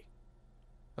silly.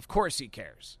 Of course he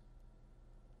cares.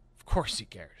 Of course he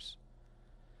cares.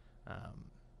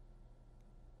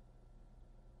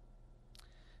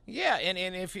 Yeah, and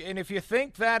if you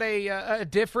think that a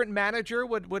different manager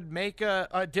would make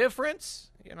a difference,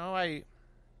 I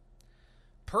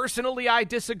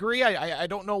disagree. I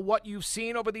don't know what you've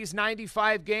seen over these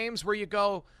 95 games where you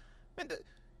go, man,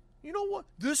 you know what?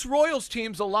 This Royals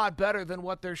team's a lot better than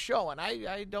what they're showing.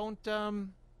 I don't.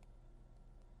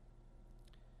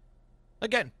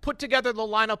 Again, put together the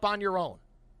lineup on your own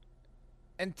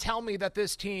and tell me that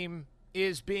this team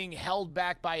is being held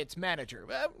back by its manager.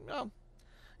 Well,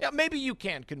 yeah, maybe you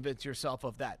can convince yourself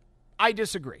of that. I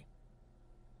disagree.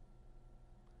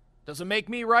 Doesn't make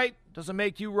me right. Doesn't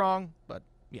make you wrong. But,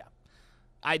 yeah,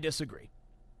 I disagree.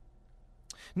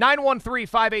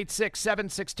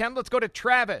 913-586-7610. Let's go to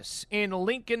Travis in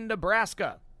Lincoln,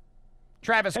 Nebraska.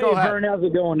 Travis, go ahead. Hey, Vern, how's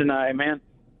it going tonight, man?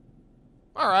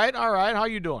 All right. How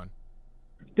you doing?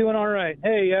 Doing all right.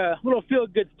 Hey, little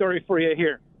feel-good story for you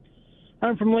here.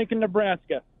 I'm from Lincoln,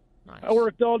 Nebraska. Nice. I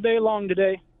worked all day long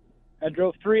today. I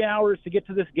drove 3 hours to get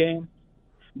to this game.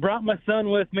 Brought my son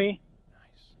with me.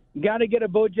 Nice. Got to get a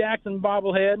Bo Jackson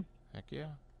bobblehead. Heck yeah.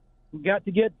 Got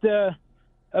to get a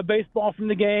baseball from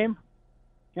the game.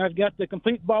 I've got the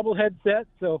complete bobblehead set,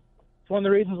 so it's one of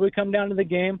the reasons we come down to the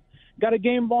game. Got a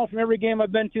game ball from every game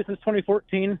I've been to since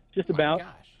 2014, just about. Gosh.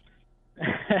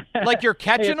 Like you're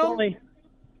catching them?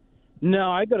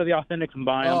 No, I go to the Authentics and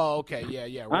buy them. Oh, okay,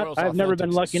 yeah. I've never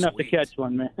been lucky enough to catch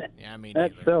one, man. Yeah, me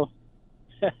neither. So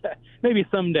maybe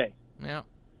someday. Yeah.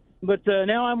 But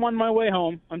now I'm on my way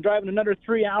home. I'm driving another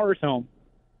 3 hours home.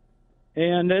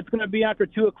 And it's going to be after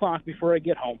 2 o'clock before I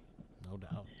get home. No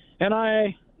doubt. And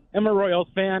I am a Royals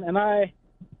fan, and I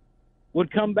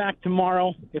would come back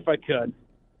tomorrow if I could.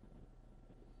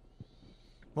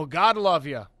 Well, God love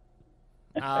you.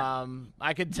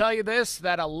 I can tell you this,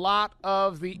 that a lot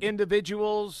of the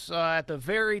individuals at the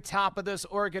very top of this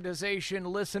organization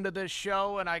listen to this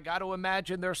show, and I got to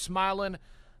imagine they're smiling.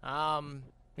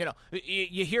 You know,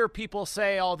 you hear people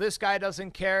say, oh, this guy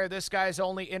doesn't care, this guy's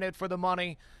only in it for the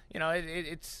money. You know,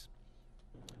 it's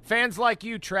fans like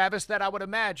you, Travis, that I would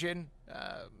imagine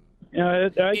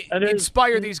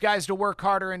inspire these guys to work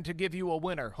harder and to give you a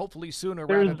winner, hopefully sooner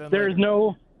rather than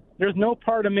later. There's no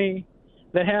part of me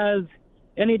that has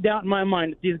any doubt in my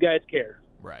mind that these guys care.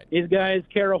 Right. These guys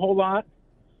care a whole lot.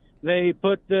 They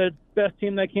put the best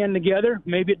team they can together.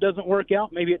 Maybe it doesn't work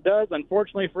out. Maybe it does.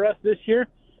 Unfortunately for us this year,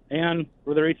 and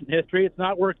for the recent history, it's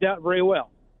not worked out very well.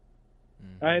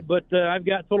 All right, but I've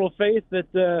got total faith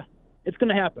that it's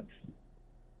going to happen.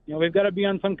 You know, we've got to be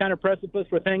on some kind of precipice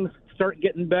where things start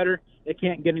getting better. They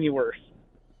can't get any worse.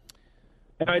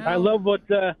 I love what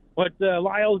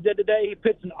Lyles did today. He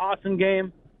pitched an awesome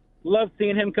game. Love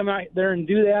seeing him come out there and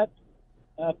do that,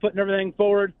 putting everything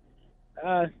forward.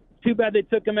 Too bad they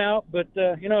took him out, but,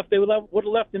 you know, if they would have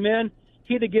left him in,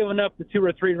 he'd have given up the 2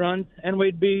 or 3 runs, and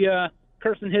we'd be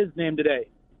cursing his name today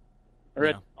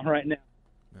right now.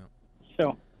 Yeah.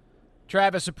 So,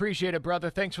 Travis, appreciate it, brother.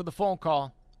 Thanks for the phone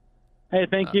call. Hey,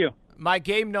 thank you. My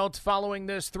game notes following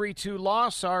this 3-2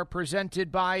 loss are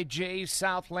presented by Jay's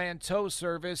Southland Tow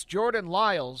Service. Jordan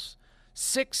Lyles,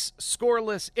 6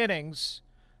 scoreless innings,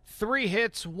 3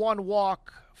 hits, 1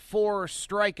 walk, 4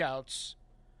 strikeouts.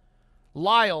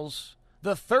 Lyles,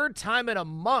 the 3rd time in a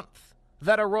month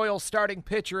that a Royals starting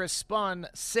pitcher has spun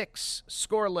 6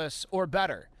 scoreless or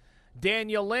better.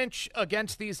 Daniel Lynch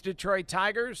against these Detroit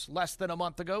Tigers less than a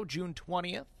month ago, June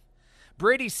 20th.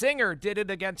 Brady Singer did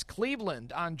it against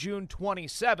Cleveland on June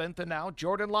 27th, and now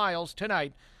Jordan Lyles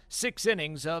tonight, 6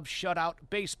 innings of shutout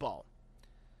baseball.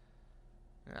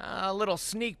 A little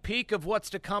sneak peek of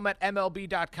what's to come at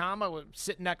MLB.com. I would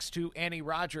sit next to Annie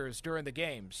Rogers during the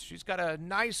games. She's got a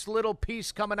nice little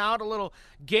piece coming out, a little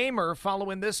gamer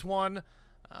following this one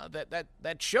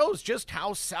that shows just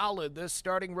how solid this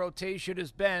starting rotation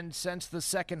has been since the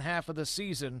second half of the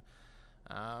season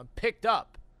picked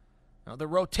up. Now, the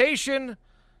rotation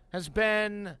has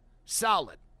been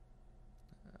solid.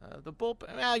 The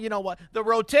bullpen, you know what? The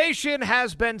rotation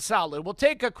has been solid. We'll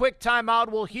take a quick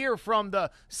timeout. We'll hear from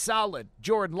the solid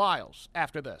Jordan Lyles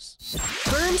after this.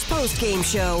 Vern's postgame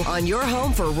show on your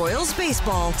home for Royals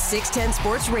baseball, 610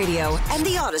 Sports Radio and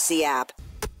the Odyssey app.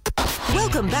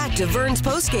 Welcome back to Vern's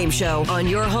postgame show on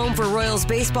your home for Royals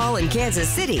baseball in Kansas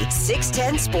City,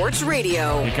 610 Sports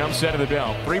Radio. He comes set of the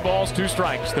bell. 3 balls, 2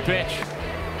 strikes. The pitch.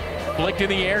 Flicked in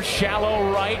the air,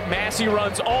 shallow right. Massey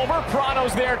runs over.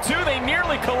 Prano's there too. They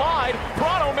nearly collide.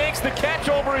 Prano makes the catch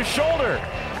over his shoulder.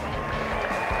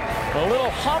 A little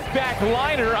humpback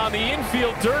liner on the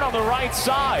infield dirt on the right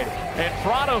side. And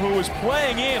Prano, who was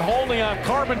playing in, holding on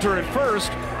Carpenter at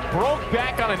first, broke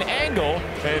back on an angle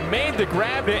and made the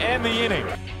grab to end the inning.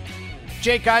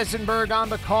 Jake Eisenberg on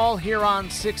the call here on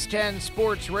 610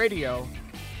 Sports Radio.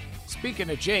 Speaking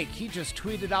of Jake, he just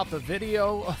tweeted out the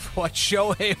video of what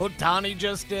Shohei Ohtani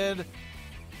just did.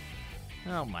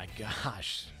 Oh, my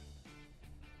gosh.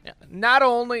 Not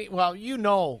only, well, you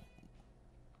know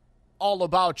all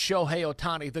about Shohei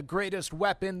Ohtani, the greatest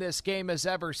weapon this game has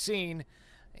ever seen.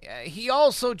 He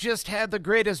also just had the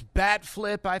greatest bat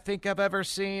flip I think I've ever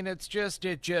seen. It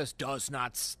just does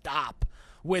not stop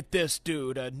with this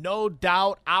dude. A no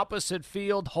doubt opposite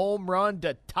field home run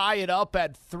to tie it up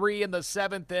at 3 in the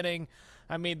 7th inning.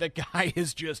 I mean, the guy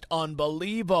is just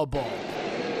unbelievable.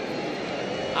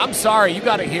 I'm sorry, you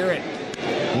got to hear it.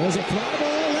 There's a fly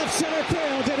ball left center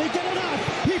field. Did he get it up?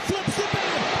 He flips the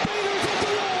bat. Bader's at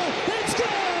the wall. It's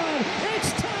gone.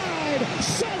 It's tied.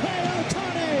 Shohei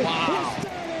Ohtani. Wow.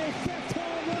 His 35th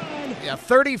home run. Yeah,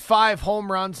 35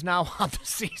 home runs now on the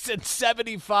season,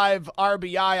 75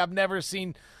 RBI. I've never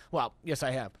seen, well, yes,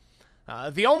 I have.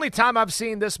 The only time I've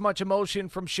seen this much emotion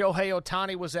from Shohei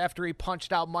Ohtani was after he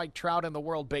punched out Mike Trout in the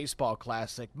World Baseball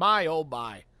Classic. My, oh,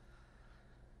 my.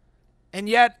 And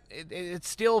yet, it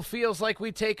still feels like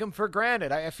we take him for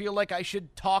granted. I feel like I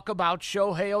should talk about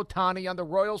Shohei Ohtani on the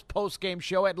Royals postgame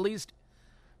show at least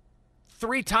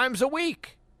 3 times a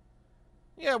week.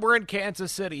 Yeah, we're in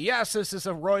Kansas City. Yes, this is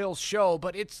a Royals show,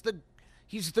 but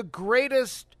he's the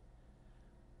greatest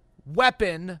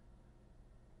weapon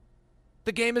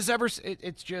the game has ever.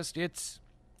 It's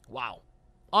wow,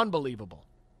 unbelievable.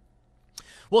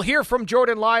 We'll hear from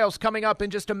Jordan Lyles coming up in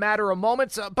just a matter of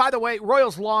moments. By the way,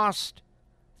 Royals lost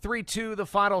 3-2, the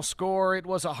final score. It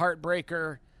was a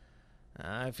heartbreaker.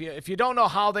 If you don't know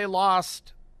how they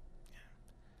lost,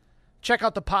 check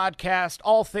out the podcast,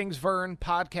 All Things Vern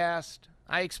podcast.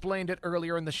 I explained it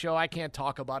earlier in the show. I can't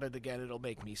talk about it again. It'll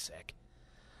make me sick.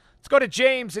 Let's go to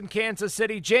James in Kansas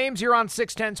City. James, you're on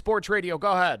 610 Sports Radio.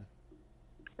 Go ahead.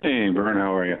 Hey, Vern,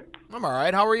 how are you? I'm all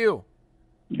right. How are you?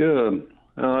 Good.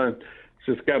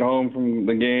 Just got home from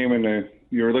the game, and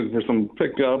you were looking for some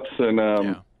pickups.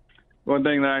 And one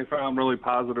thing that I found really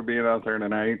positive being out there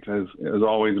tonight is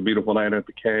always a beautiful night at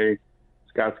the K.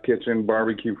 Scott's Kitchen,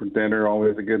 barbecue for dinner,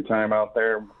 always a good time out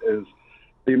there. Is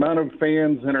the amount of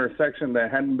fans in our section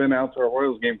that hadn't been out to a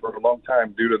Royals game for a long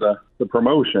time due to the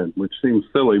promotion, which seems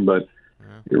silly, but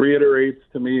it reiterates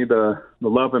to me the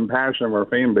love and passion of our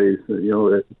fan base.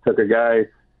 It took a guy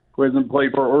who hasn't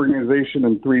played for our organization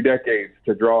in 3 decades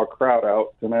to draw a crowd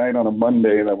out tonight on a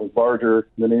Monday that was larger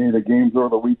than any of the games over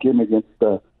the weekend against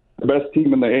the best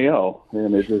team in the AL.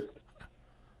 And it just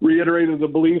reiterated the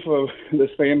belief of this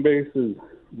fan base is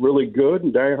really good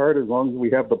and diehard as long as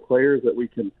we have the players that we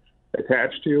can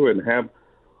attach to and have,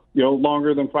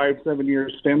 longer than 5-7 year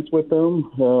stints with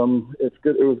them. It's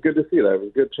good. It was good to see that. It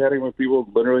was good chatting with people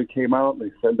who literally came out and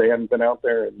they said they hadn't been out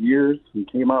there in years and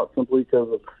came out simply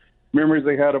because of memories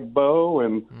they had of Bo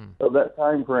and of that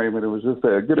time frame. And it was just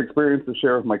a good experience to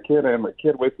share with my kid and my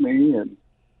kid with me. And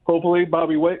hopefully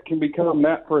Bobby Witt can become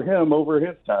that for him over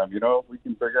his time. If we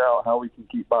can figure out how we can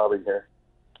keep Bobby here.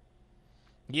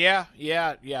 Yeah.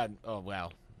 Oh,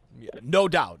 wow. Yeah, no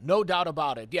doubt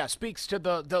about it. Yeah, speaks to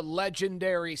the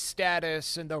legendary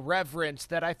status and the reverence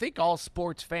that I think all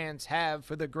sports fans have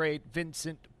for the great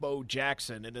Vincent Bo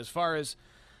Jackson. And as far as,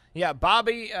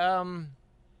 Bobby, I'm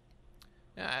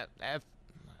not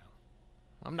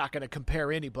going to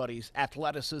compare anybody's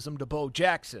athleticism to Bo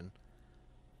Jackson.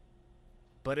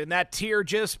 But in that tier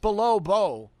just below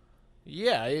Bo,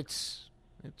 it's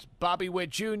Bobby Witt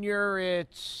Jr.,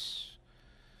 it's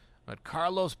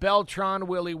Carlos Beltran,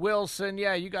 Willie Wilson.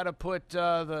 Yeah, you got to put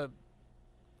the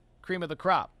cream of the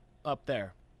crop up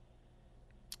there.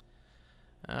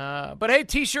 But hey,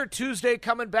 T-shirt Tuesday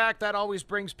coming back. That always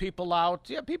brings people out.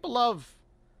 Yeah, people love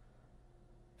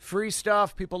free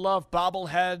stuff. People love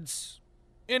bobbleheads.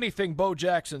 Anything Bo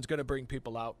Jackson's going to bring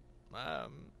people out.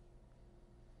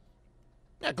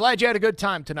 Glad you had a good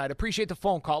time tonight. Appreciate the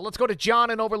phone call. Let's go to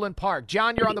John in Overland Park.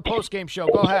 John, you're on the postgame show.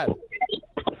 Go ahead.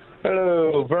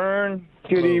 Hello, Vern.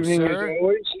 Good evening, sir. as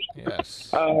always.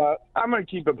 Yes. I'm going to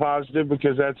keep it positive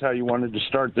because that's how you wanted to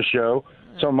start the show.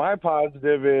 So my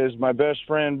positive is my best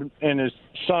friend and his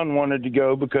son wanted to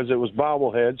go because it was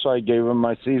bobblehead, so I gave him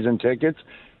my season tickets,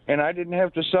 and I didn't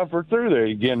have to suffer through there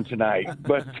again tonight.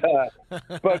 But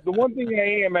the one thing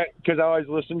I am at, because I always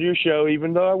listen to your show,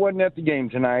 even though I wasn't at the game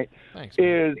tonight,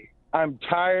 is I'm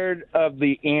tired of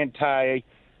the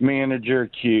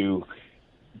anti-manager Q.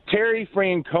 Terry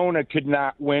Francona could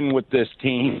not win with this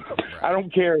team. Right. I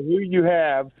don't care who you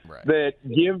have that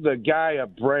give the guy a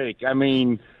break. I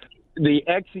mean, the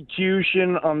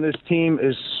execution on this team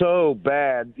is so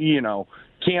bad.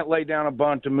 Can't lay down a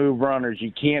bunt to move runners.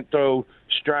 You can't throw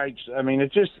strikes. I mean,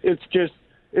 it's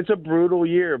a brutal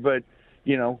year, but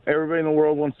everybody in the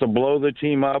world wants to blow the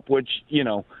team up, which,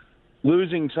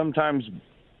 losing sometimes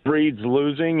breeds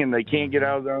losing and they can't get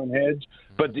out of their own heads.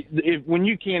 But when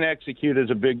you can't execute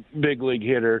as a big league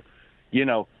hitter,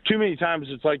 too many times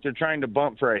it's like they're trying to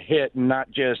bunt for a hit and not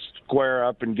just square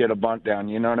up and get a bunt down.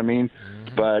 You know what I mean?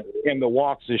 Mm-hmm. But in the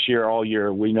walks this year, all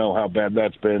year, we know how bad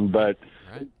that's been. But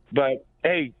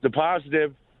hey, the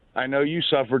positive, I know you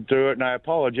suffered through it, and I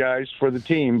apologize for the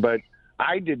team, but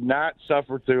I did not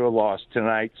suffer through a loss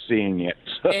tonight seeing it.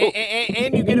 So.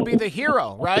 And you get to be the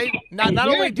hero, right? Not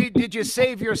only did you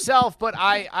save yourself, but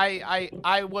I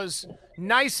was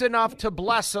nice enough to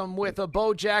bless him with a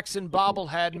Bo Jackson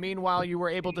bobblehead. Meanwhile, you were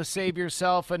able to save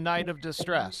yourself a night of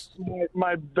distress.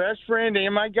 My best friend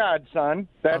and my godson.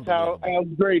 That's how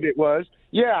great it was.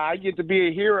 Yeah, I get to be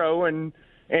a hero and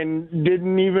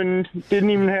didn't even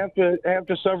have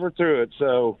to suffer through it.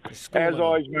 So, as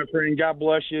always, my friend, God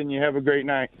bless you, and you have a great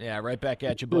night. Yeah, right back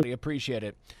at you, buddy. Appreciate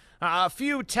it. A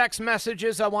few text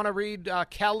messages I want to read.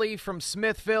 Kelly from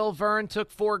Smithville. Vern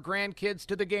took 4 grandkids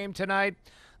to the game tonight.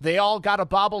 They all got a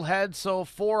bobblehead, so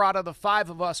 4 out of the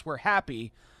 5 of us were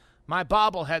happy. My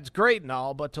bobblehead's great and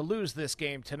all, but to lose this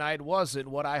game tonight wasn't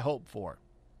what I hoped for.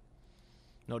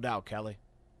 No doubt, Kelly.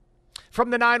 From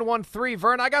the 913,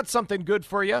 Vern, I got something good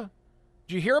for you.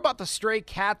 Did you hear about the stray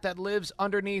cat that lives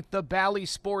underneath the Bally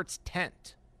Sports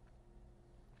tent?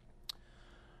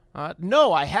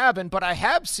 No, I haven't, but I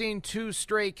have seen 2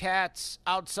 stray cats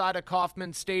outside of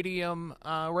Kauffman Stadium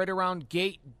right around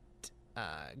Gate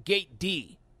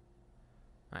D.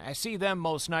 I see them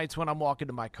most nights when I'm walking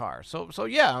to my car. So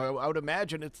yeah, I would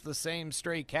imagine it's the same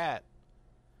stray cat.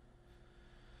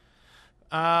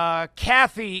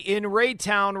 Kathy in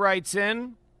Raytown writes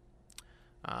in,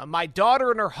 my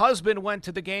daughter and her husband went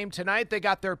to the game tonight. They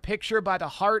got their picture by the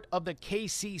heart of the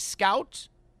KC Scout.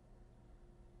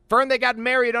 Vern, they got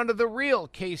married under the real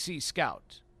KC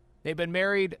Scout. They've been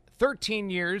married 13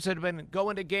 years and have been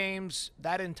going to games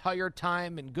that entire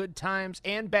time in good times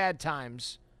and bad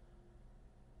times.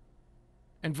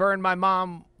 And Vern, my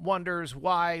mom wonders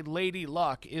why Lady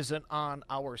Luck isn't on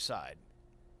our side.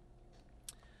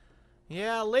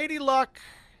 Yeah, Lady Luck.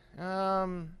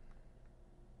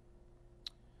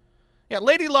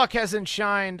 Lady Luck hasn't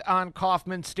shined on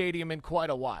Kauffman Stadium in quite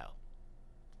a while.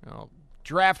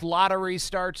 Draft lottery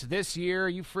starts this year. Are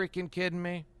you freaking kidding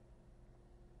me?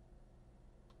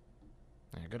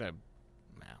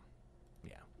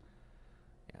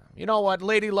 You know what,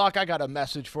 Lady Luck, I got a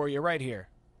message for you right here.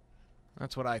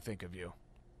 That's what I think of you.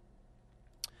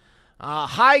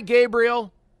 Hi,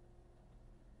 Gabriel.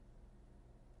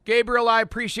 Gabriel, I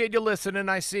appreciate you listening.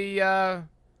 I see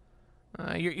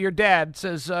your dad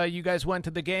says you guys went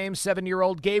to the game.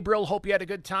 7-year-old Gabriel, hope you had a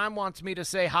good time. Wants me to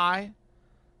say hi.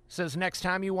 Says next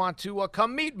time you want to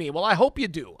come meet me. Well, I hope you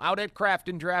do. Out at Craft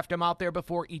and Draft. I'm out there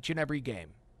before each and every game.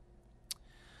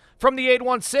 From the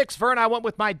 816, Vern, I went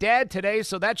with my dad today,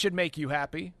 so that should make you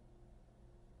happy.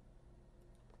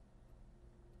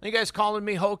 Are you guys calling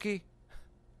me hokey?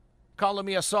 Calling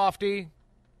me a softie?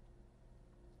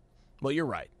 Well, you're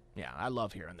right. Yeah, I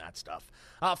love hearing that stuff.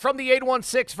 From the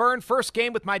 816, Vern, first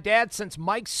game with my dad since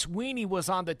Mike Sweeney was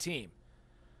on the team.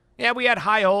 Yeah, we had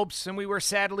high hopes, and we were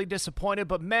sadly disappointed,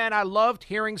 but man, I loved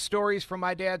hearing stories from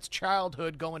my dad's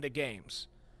childhood going to games.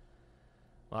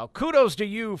 Well, kudos to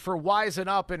you for wising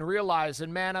up and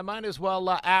realizing, man, I might as well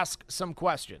ask some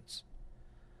questions.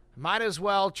 Might as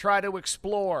well try to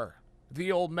explore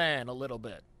the old man a little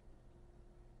bit.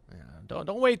 Yeah,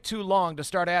 don't wait too long to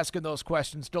start asking those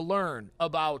questions to learn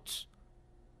about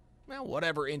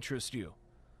whatever interests you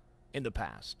in the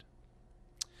past.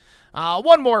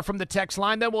 One more from the text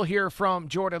line, then we'll hear from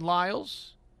Jordan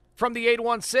Lyles. From the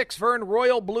 816, Vern,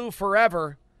 Royal Blue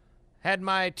forever. Had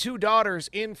my 2 daughters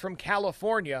in from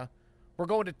California. We're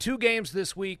going to 2 games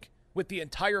this week with the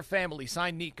entire family.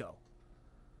 Signed, Nico.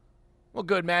 Well,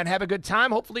 good, man. Have a good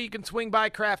time. Hopefully you can swing by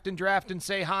Craft and Draft and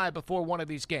say hi before one of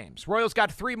these games. Royals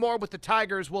got 3 more with the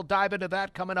Tigers. We'll dive into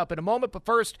that coming up in a moment. But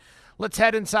first, let's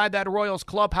head inside that Royals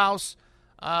clubhouse.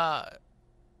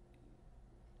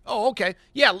 Okay.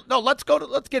 Yeah, no, let's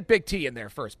get Big T in there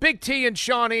first. Big T and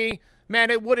Shawnee, man,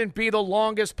 it wouldn't be the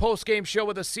longest post-game show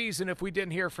of the season if we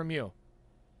didn't hear from you.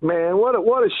 Man, what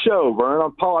a show,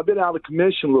 Vern. Paul, I've been out of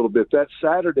commission a little bit. That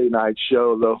Saturday night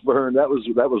show, though, Vern, that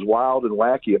was wild and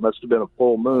wacky. It must have been a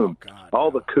full moon. Oh, God,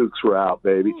 all the kooks were out,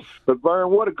 baby. Oof. But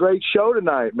Vern, what a great show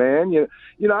tonight, man. You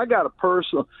know, I got a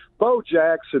personal Bo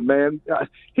Jackson, man.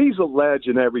 He's a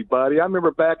legend. Everybody. I remember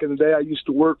back in the day, I used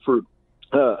to work for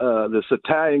this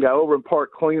Italian guy over in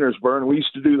Park Cleaners, Vern. We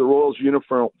used to do the Royals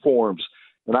uniforms,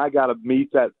 and I got to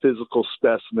meet that physical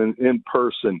specimen in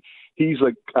person. He's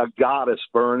a goddess,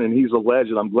 Vern, and he's a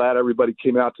legend. I'm glad everybody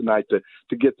came out tonight to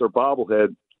get their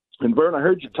bobblehead. And, Vern, I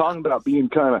heard you talking about being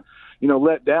kind of,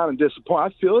 let down and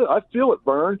disappointed. I feel it,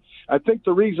 Vern. I think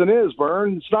the reason is,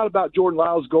 Vern, it's not about Jordan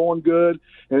Lyles going good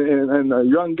and the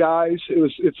young guys.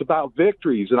 It's about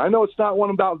victories. And I know it's not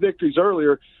one about victories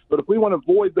earlier, but if we want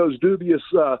to avoid those dubious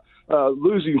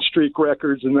losing streak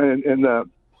records and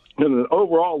the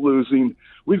overall losing,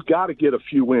 we've got to get a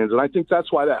few wins, and I think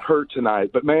that's why that hurt tonight.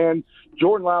 But, man,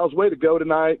 Jordan Lyles, way to go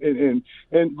tonight. And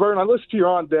Vern, I listened to your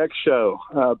On-Deck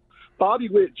show. Bobby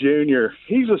Witt Jr.,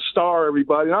 he's a star,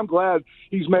 everybody, and I'm glad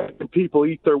he's making people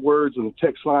eat their words in the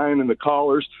text line and the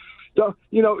callers.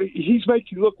 He's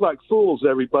making you look like fools,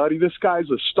 everybody. This guy's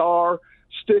a star.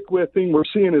 Stick with him. We're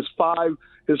seeing his five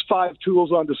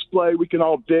tools on display. We can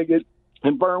all dig it.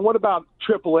 And, Vern, what about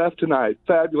Triple F tonight?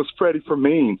 Fabulous Freddie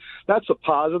Fermin. That's a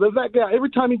positive. That guy, every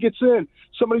time he gets in,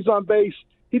 somebody's on base,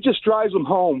 he just drives them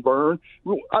home, Vern.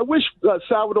 I wish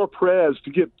Salvador Perez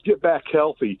to get back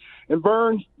healthy. And,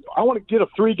 Vern, I want to get a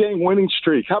 3-game winning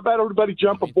streak. How about everybody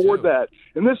jump aboard that?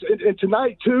 And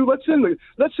tonight, too, let's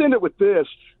end it with this.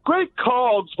 Great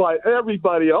calls by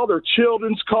everybody, all their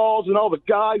children's calls and all the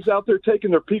guys out there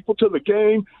taking their people to the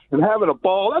game and having a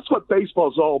ball. That's what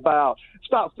baseball's all about. It's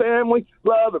about family,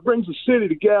 love. It brings the city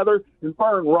together, and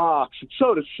Vern rocks. And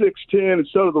so does 610, and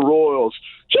so do the Royals.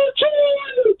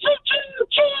 Choo-choo! Choo-choo!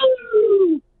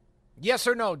 Choo! Yes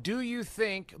or no, do you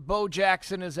think Bo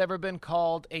Jackson has ever been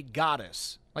called a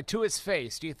goddess? Like, to his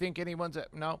face, do you think anyone's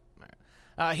no?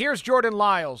 Here's Jordan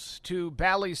Lyles to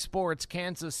Bally Sports,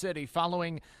 Kansas City,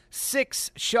 following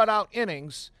 6 shutout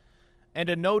innings and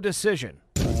a no decision.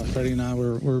 Freddie and I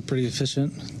were pretty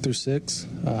efficient through 6.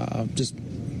 Just,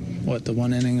 the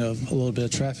one inning of a little bit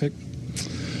of traffic.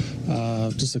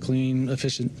 Just a clean,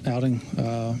 efficient outing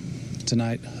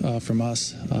tonight from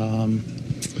us.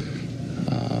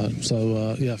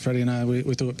 Freddie and I, we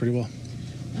threw it pretty well.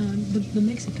 The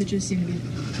mix of pitches seemed to be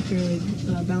fairly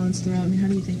balanced throughout. I mean, how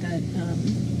do you think that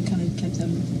kind of kept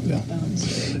them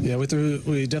balanced? Yeah,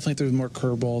 we definitely threw more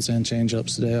curveballs and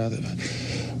changeups today.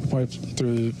 We probably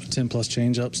threw 10-plus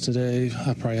changeups today.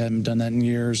 I probably haven't done that in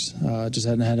years. Just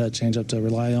hadn't had a changeup to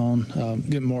rely on.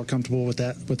 Getting more comfortable with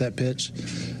that pitch,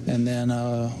 and then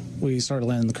we started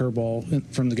landing the curveball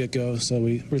from the get-go. So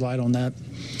we relied on that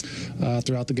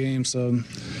throughout the game. So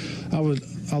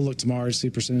I'll look tomorrow to see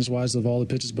percentage-wise of all the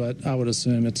pitches, but I would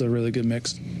assume it's a really good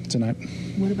mix tonight.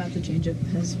 What about the changeup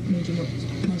has made you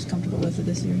most comfortable with it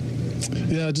this year?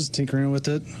 Yeah, just tinkering with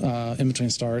it in between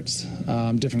starts,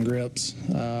 different grips,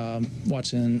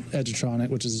 watching Edgertronic,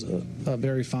 which is a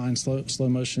very fine slow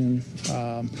motion,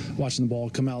 watching the ball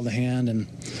come out of the hand and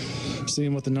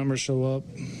seeing what the numbers show up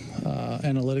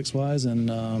analytics-wise, and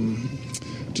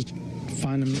just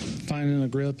finding a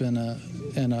grip and a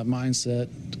mindset,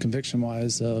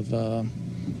 conviction-wise, of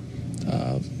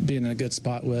being in a good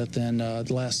spot with. And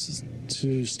the last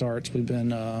 2 starts, we've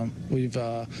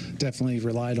definitely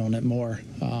relied on it more.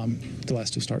 The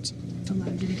last 2 starts.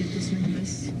 Allowed you to get the swing and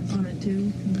miss on it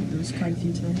too. There was quite a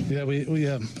few tonight.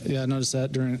 Yeah, I noticed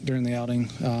that during the outing.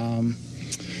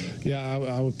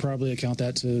 I would probably account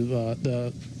that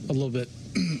to a little bit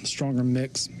stronger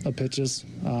mix of pitches,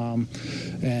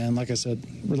 and like I said,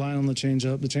 relying on the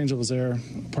changeup. The changeup was there.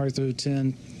 Probably threw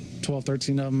 10, 12,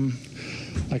 13 of them.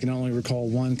 I can only recall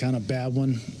one kind of bad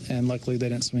one, and luckily they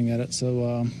didn't swing at it,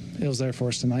 so it was there for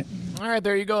us tonight. All right,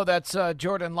 there you go. That's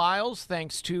Jordan Lyles.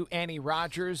 Thanks to Annie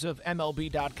Rogers of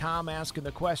MLB.com asking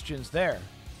the questions there.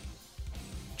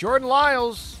 Jordan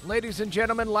Lyles, ladies and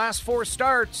gentlemen, last 4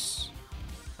 starts,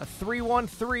 a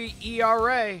 3.13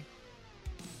 ERA.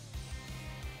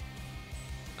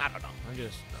 I don't know.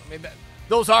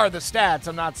 Those are the stats.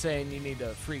 I'm not saying you need to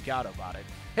freak out about it.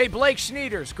 Hey, Blake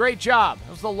Schneiders, great job.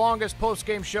 It was the longest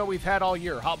post-game show we've had all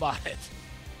year. How about it?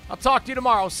 I'll talk to you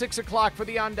tomorrow, 6 o'clock for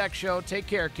the On Deck Show. Take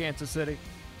care, Kansas City.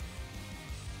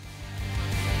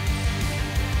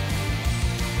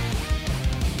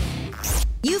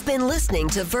 You've been listening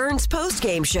to Vern's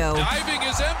postgame show. Diving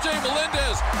is MJ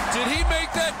Melendez. Did he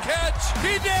make that catch?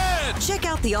 He did! Check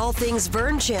out the All Things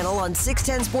Vern channel on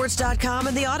 610sports.com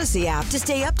and the Odyssey app to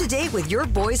stay up to date with your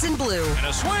boys in blue. And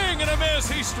a swing and a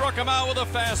miss. He struck him out with a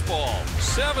fastball.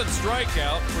 7th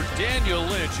strikeout for Daniel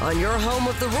Lynch. On your home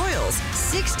of the Royals,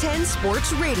 610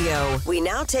 Sports Radio. We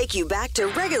now take you back to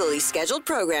regularly scheduled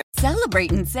programming.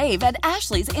 Celebrate and save at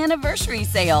Ashley's Anniversary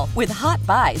Sale. With Hot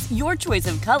Buys, your choice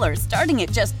of colors starting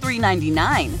at just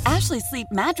 $3.99. Ashley Sleep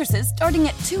mattresses starting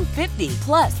at $2.50.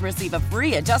 Plus, receive a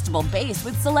free adjustable base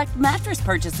with select mattress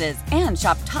purchases. And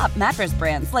shop top mattress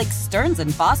brands like Stearns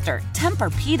 & Foster,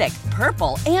 Tempur-Pedic,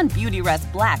 Purple, and Beautyrest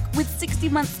Black with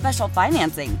 60-month special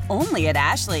financing. Only at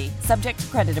Ashley. Subject to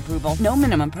credit approval. No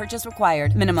minimum purchase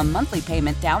required. Minimum monthly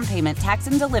payment, down payment, tax,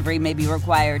 and delivery may be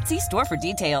required. See store for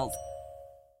details.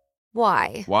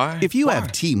 Why? If you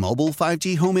have T-Mobile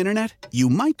 5G home internet, you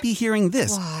might be hearing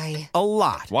this Why? a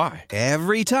lot. Why?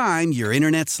 Every time your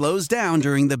internet slows down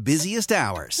during the busiest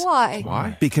hours.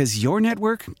 Why? Because your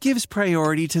network gives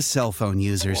priority to cell phone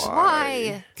users.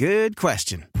 Why? Good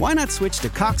question. Why not switch to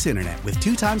Cox Internet with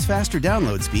 2 times faster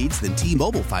download speeds than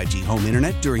T-Mobile 5G home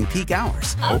internet during peak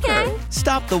hours? Okay.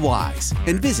 Stop the whys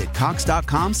and visit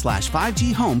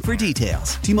cox.com/5G home for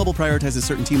details. T-Mobile prioritizes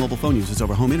certain T-Mobile phone users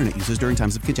over home internet users during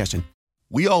times of congestion.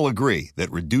 We all agree that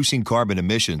reducing carbon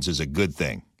emissions is a good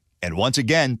thing. And once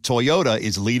again, Toyota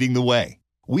is leading the way.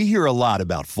 We hear a lot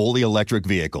about fully electric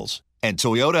vehicles, and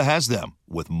Toyota has them,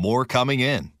 with more coming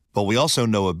in. But we also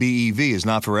know a BEV is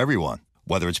not for everyone,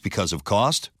 whether it's because of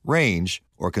cost, range,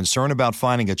 or concern about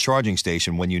finding a charging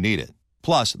station when you need it.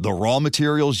 Plus, the raw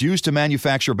materials used to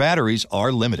manufacture batteries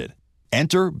are limited.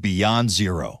 Enter Beyond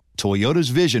Zero, Toyota's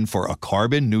vision for a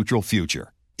carbon-neutral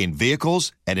future. In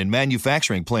vehicles and in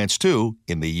manufacturing plants, too,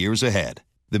 in the years ahead.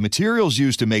 The materials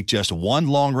used to make just one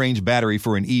long-range battery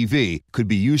for an EV could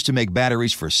be used to make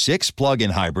batteries for 6 plug-in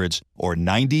hybrids or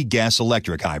 90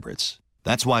 gas-electric hybrids.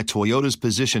 That's why Toyota's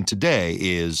position today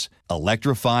is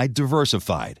electrified,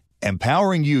 diversified,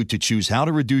 empowering you to choose how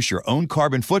to reduce your own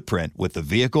carbon footprint with the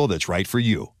vehicle that's right for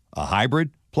you, a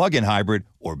hybrid plug-in hybrid,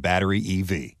 or battery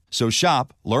EV. So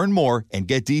shop, learn more, and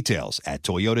get details at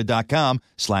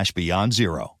toyota.com/beyond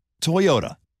zero.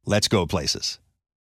 Toyota, let's go places.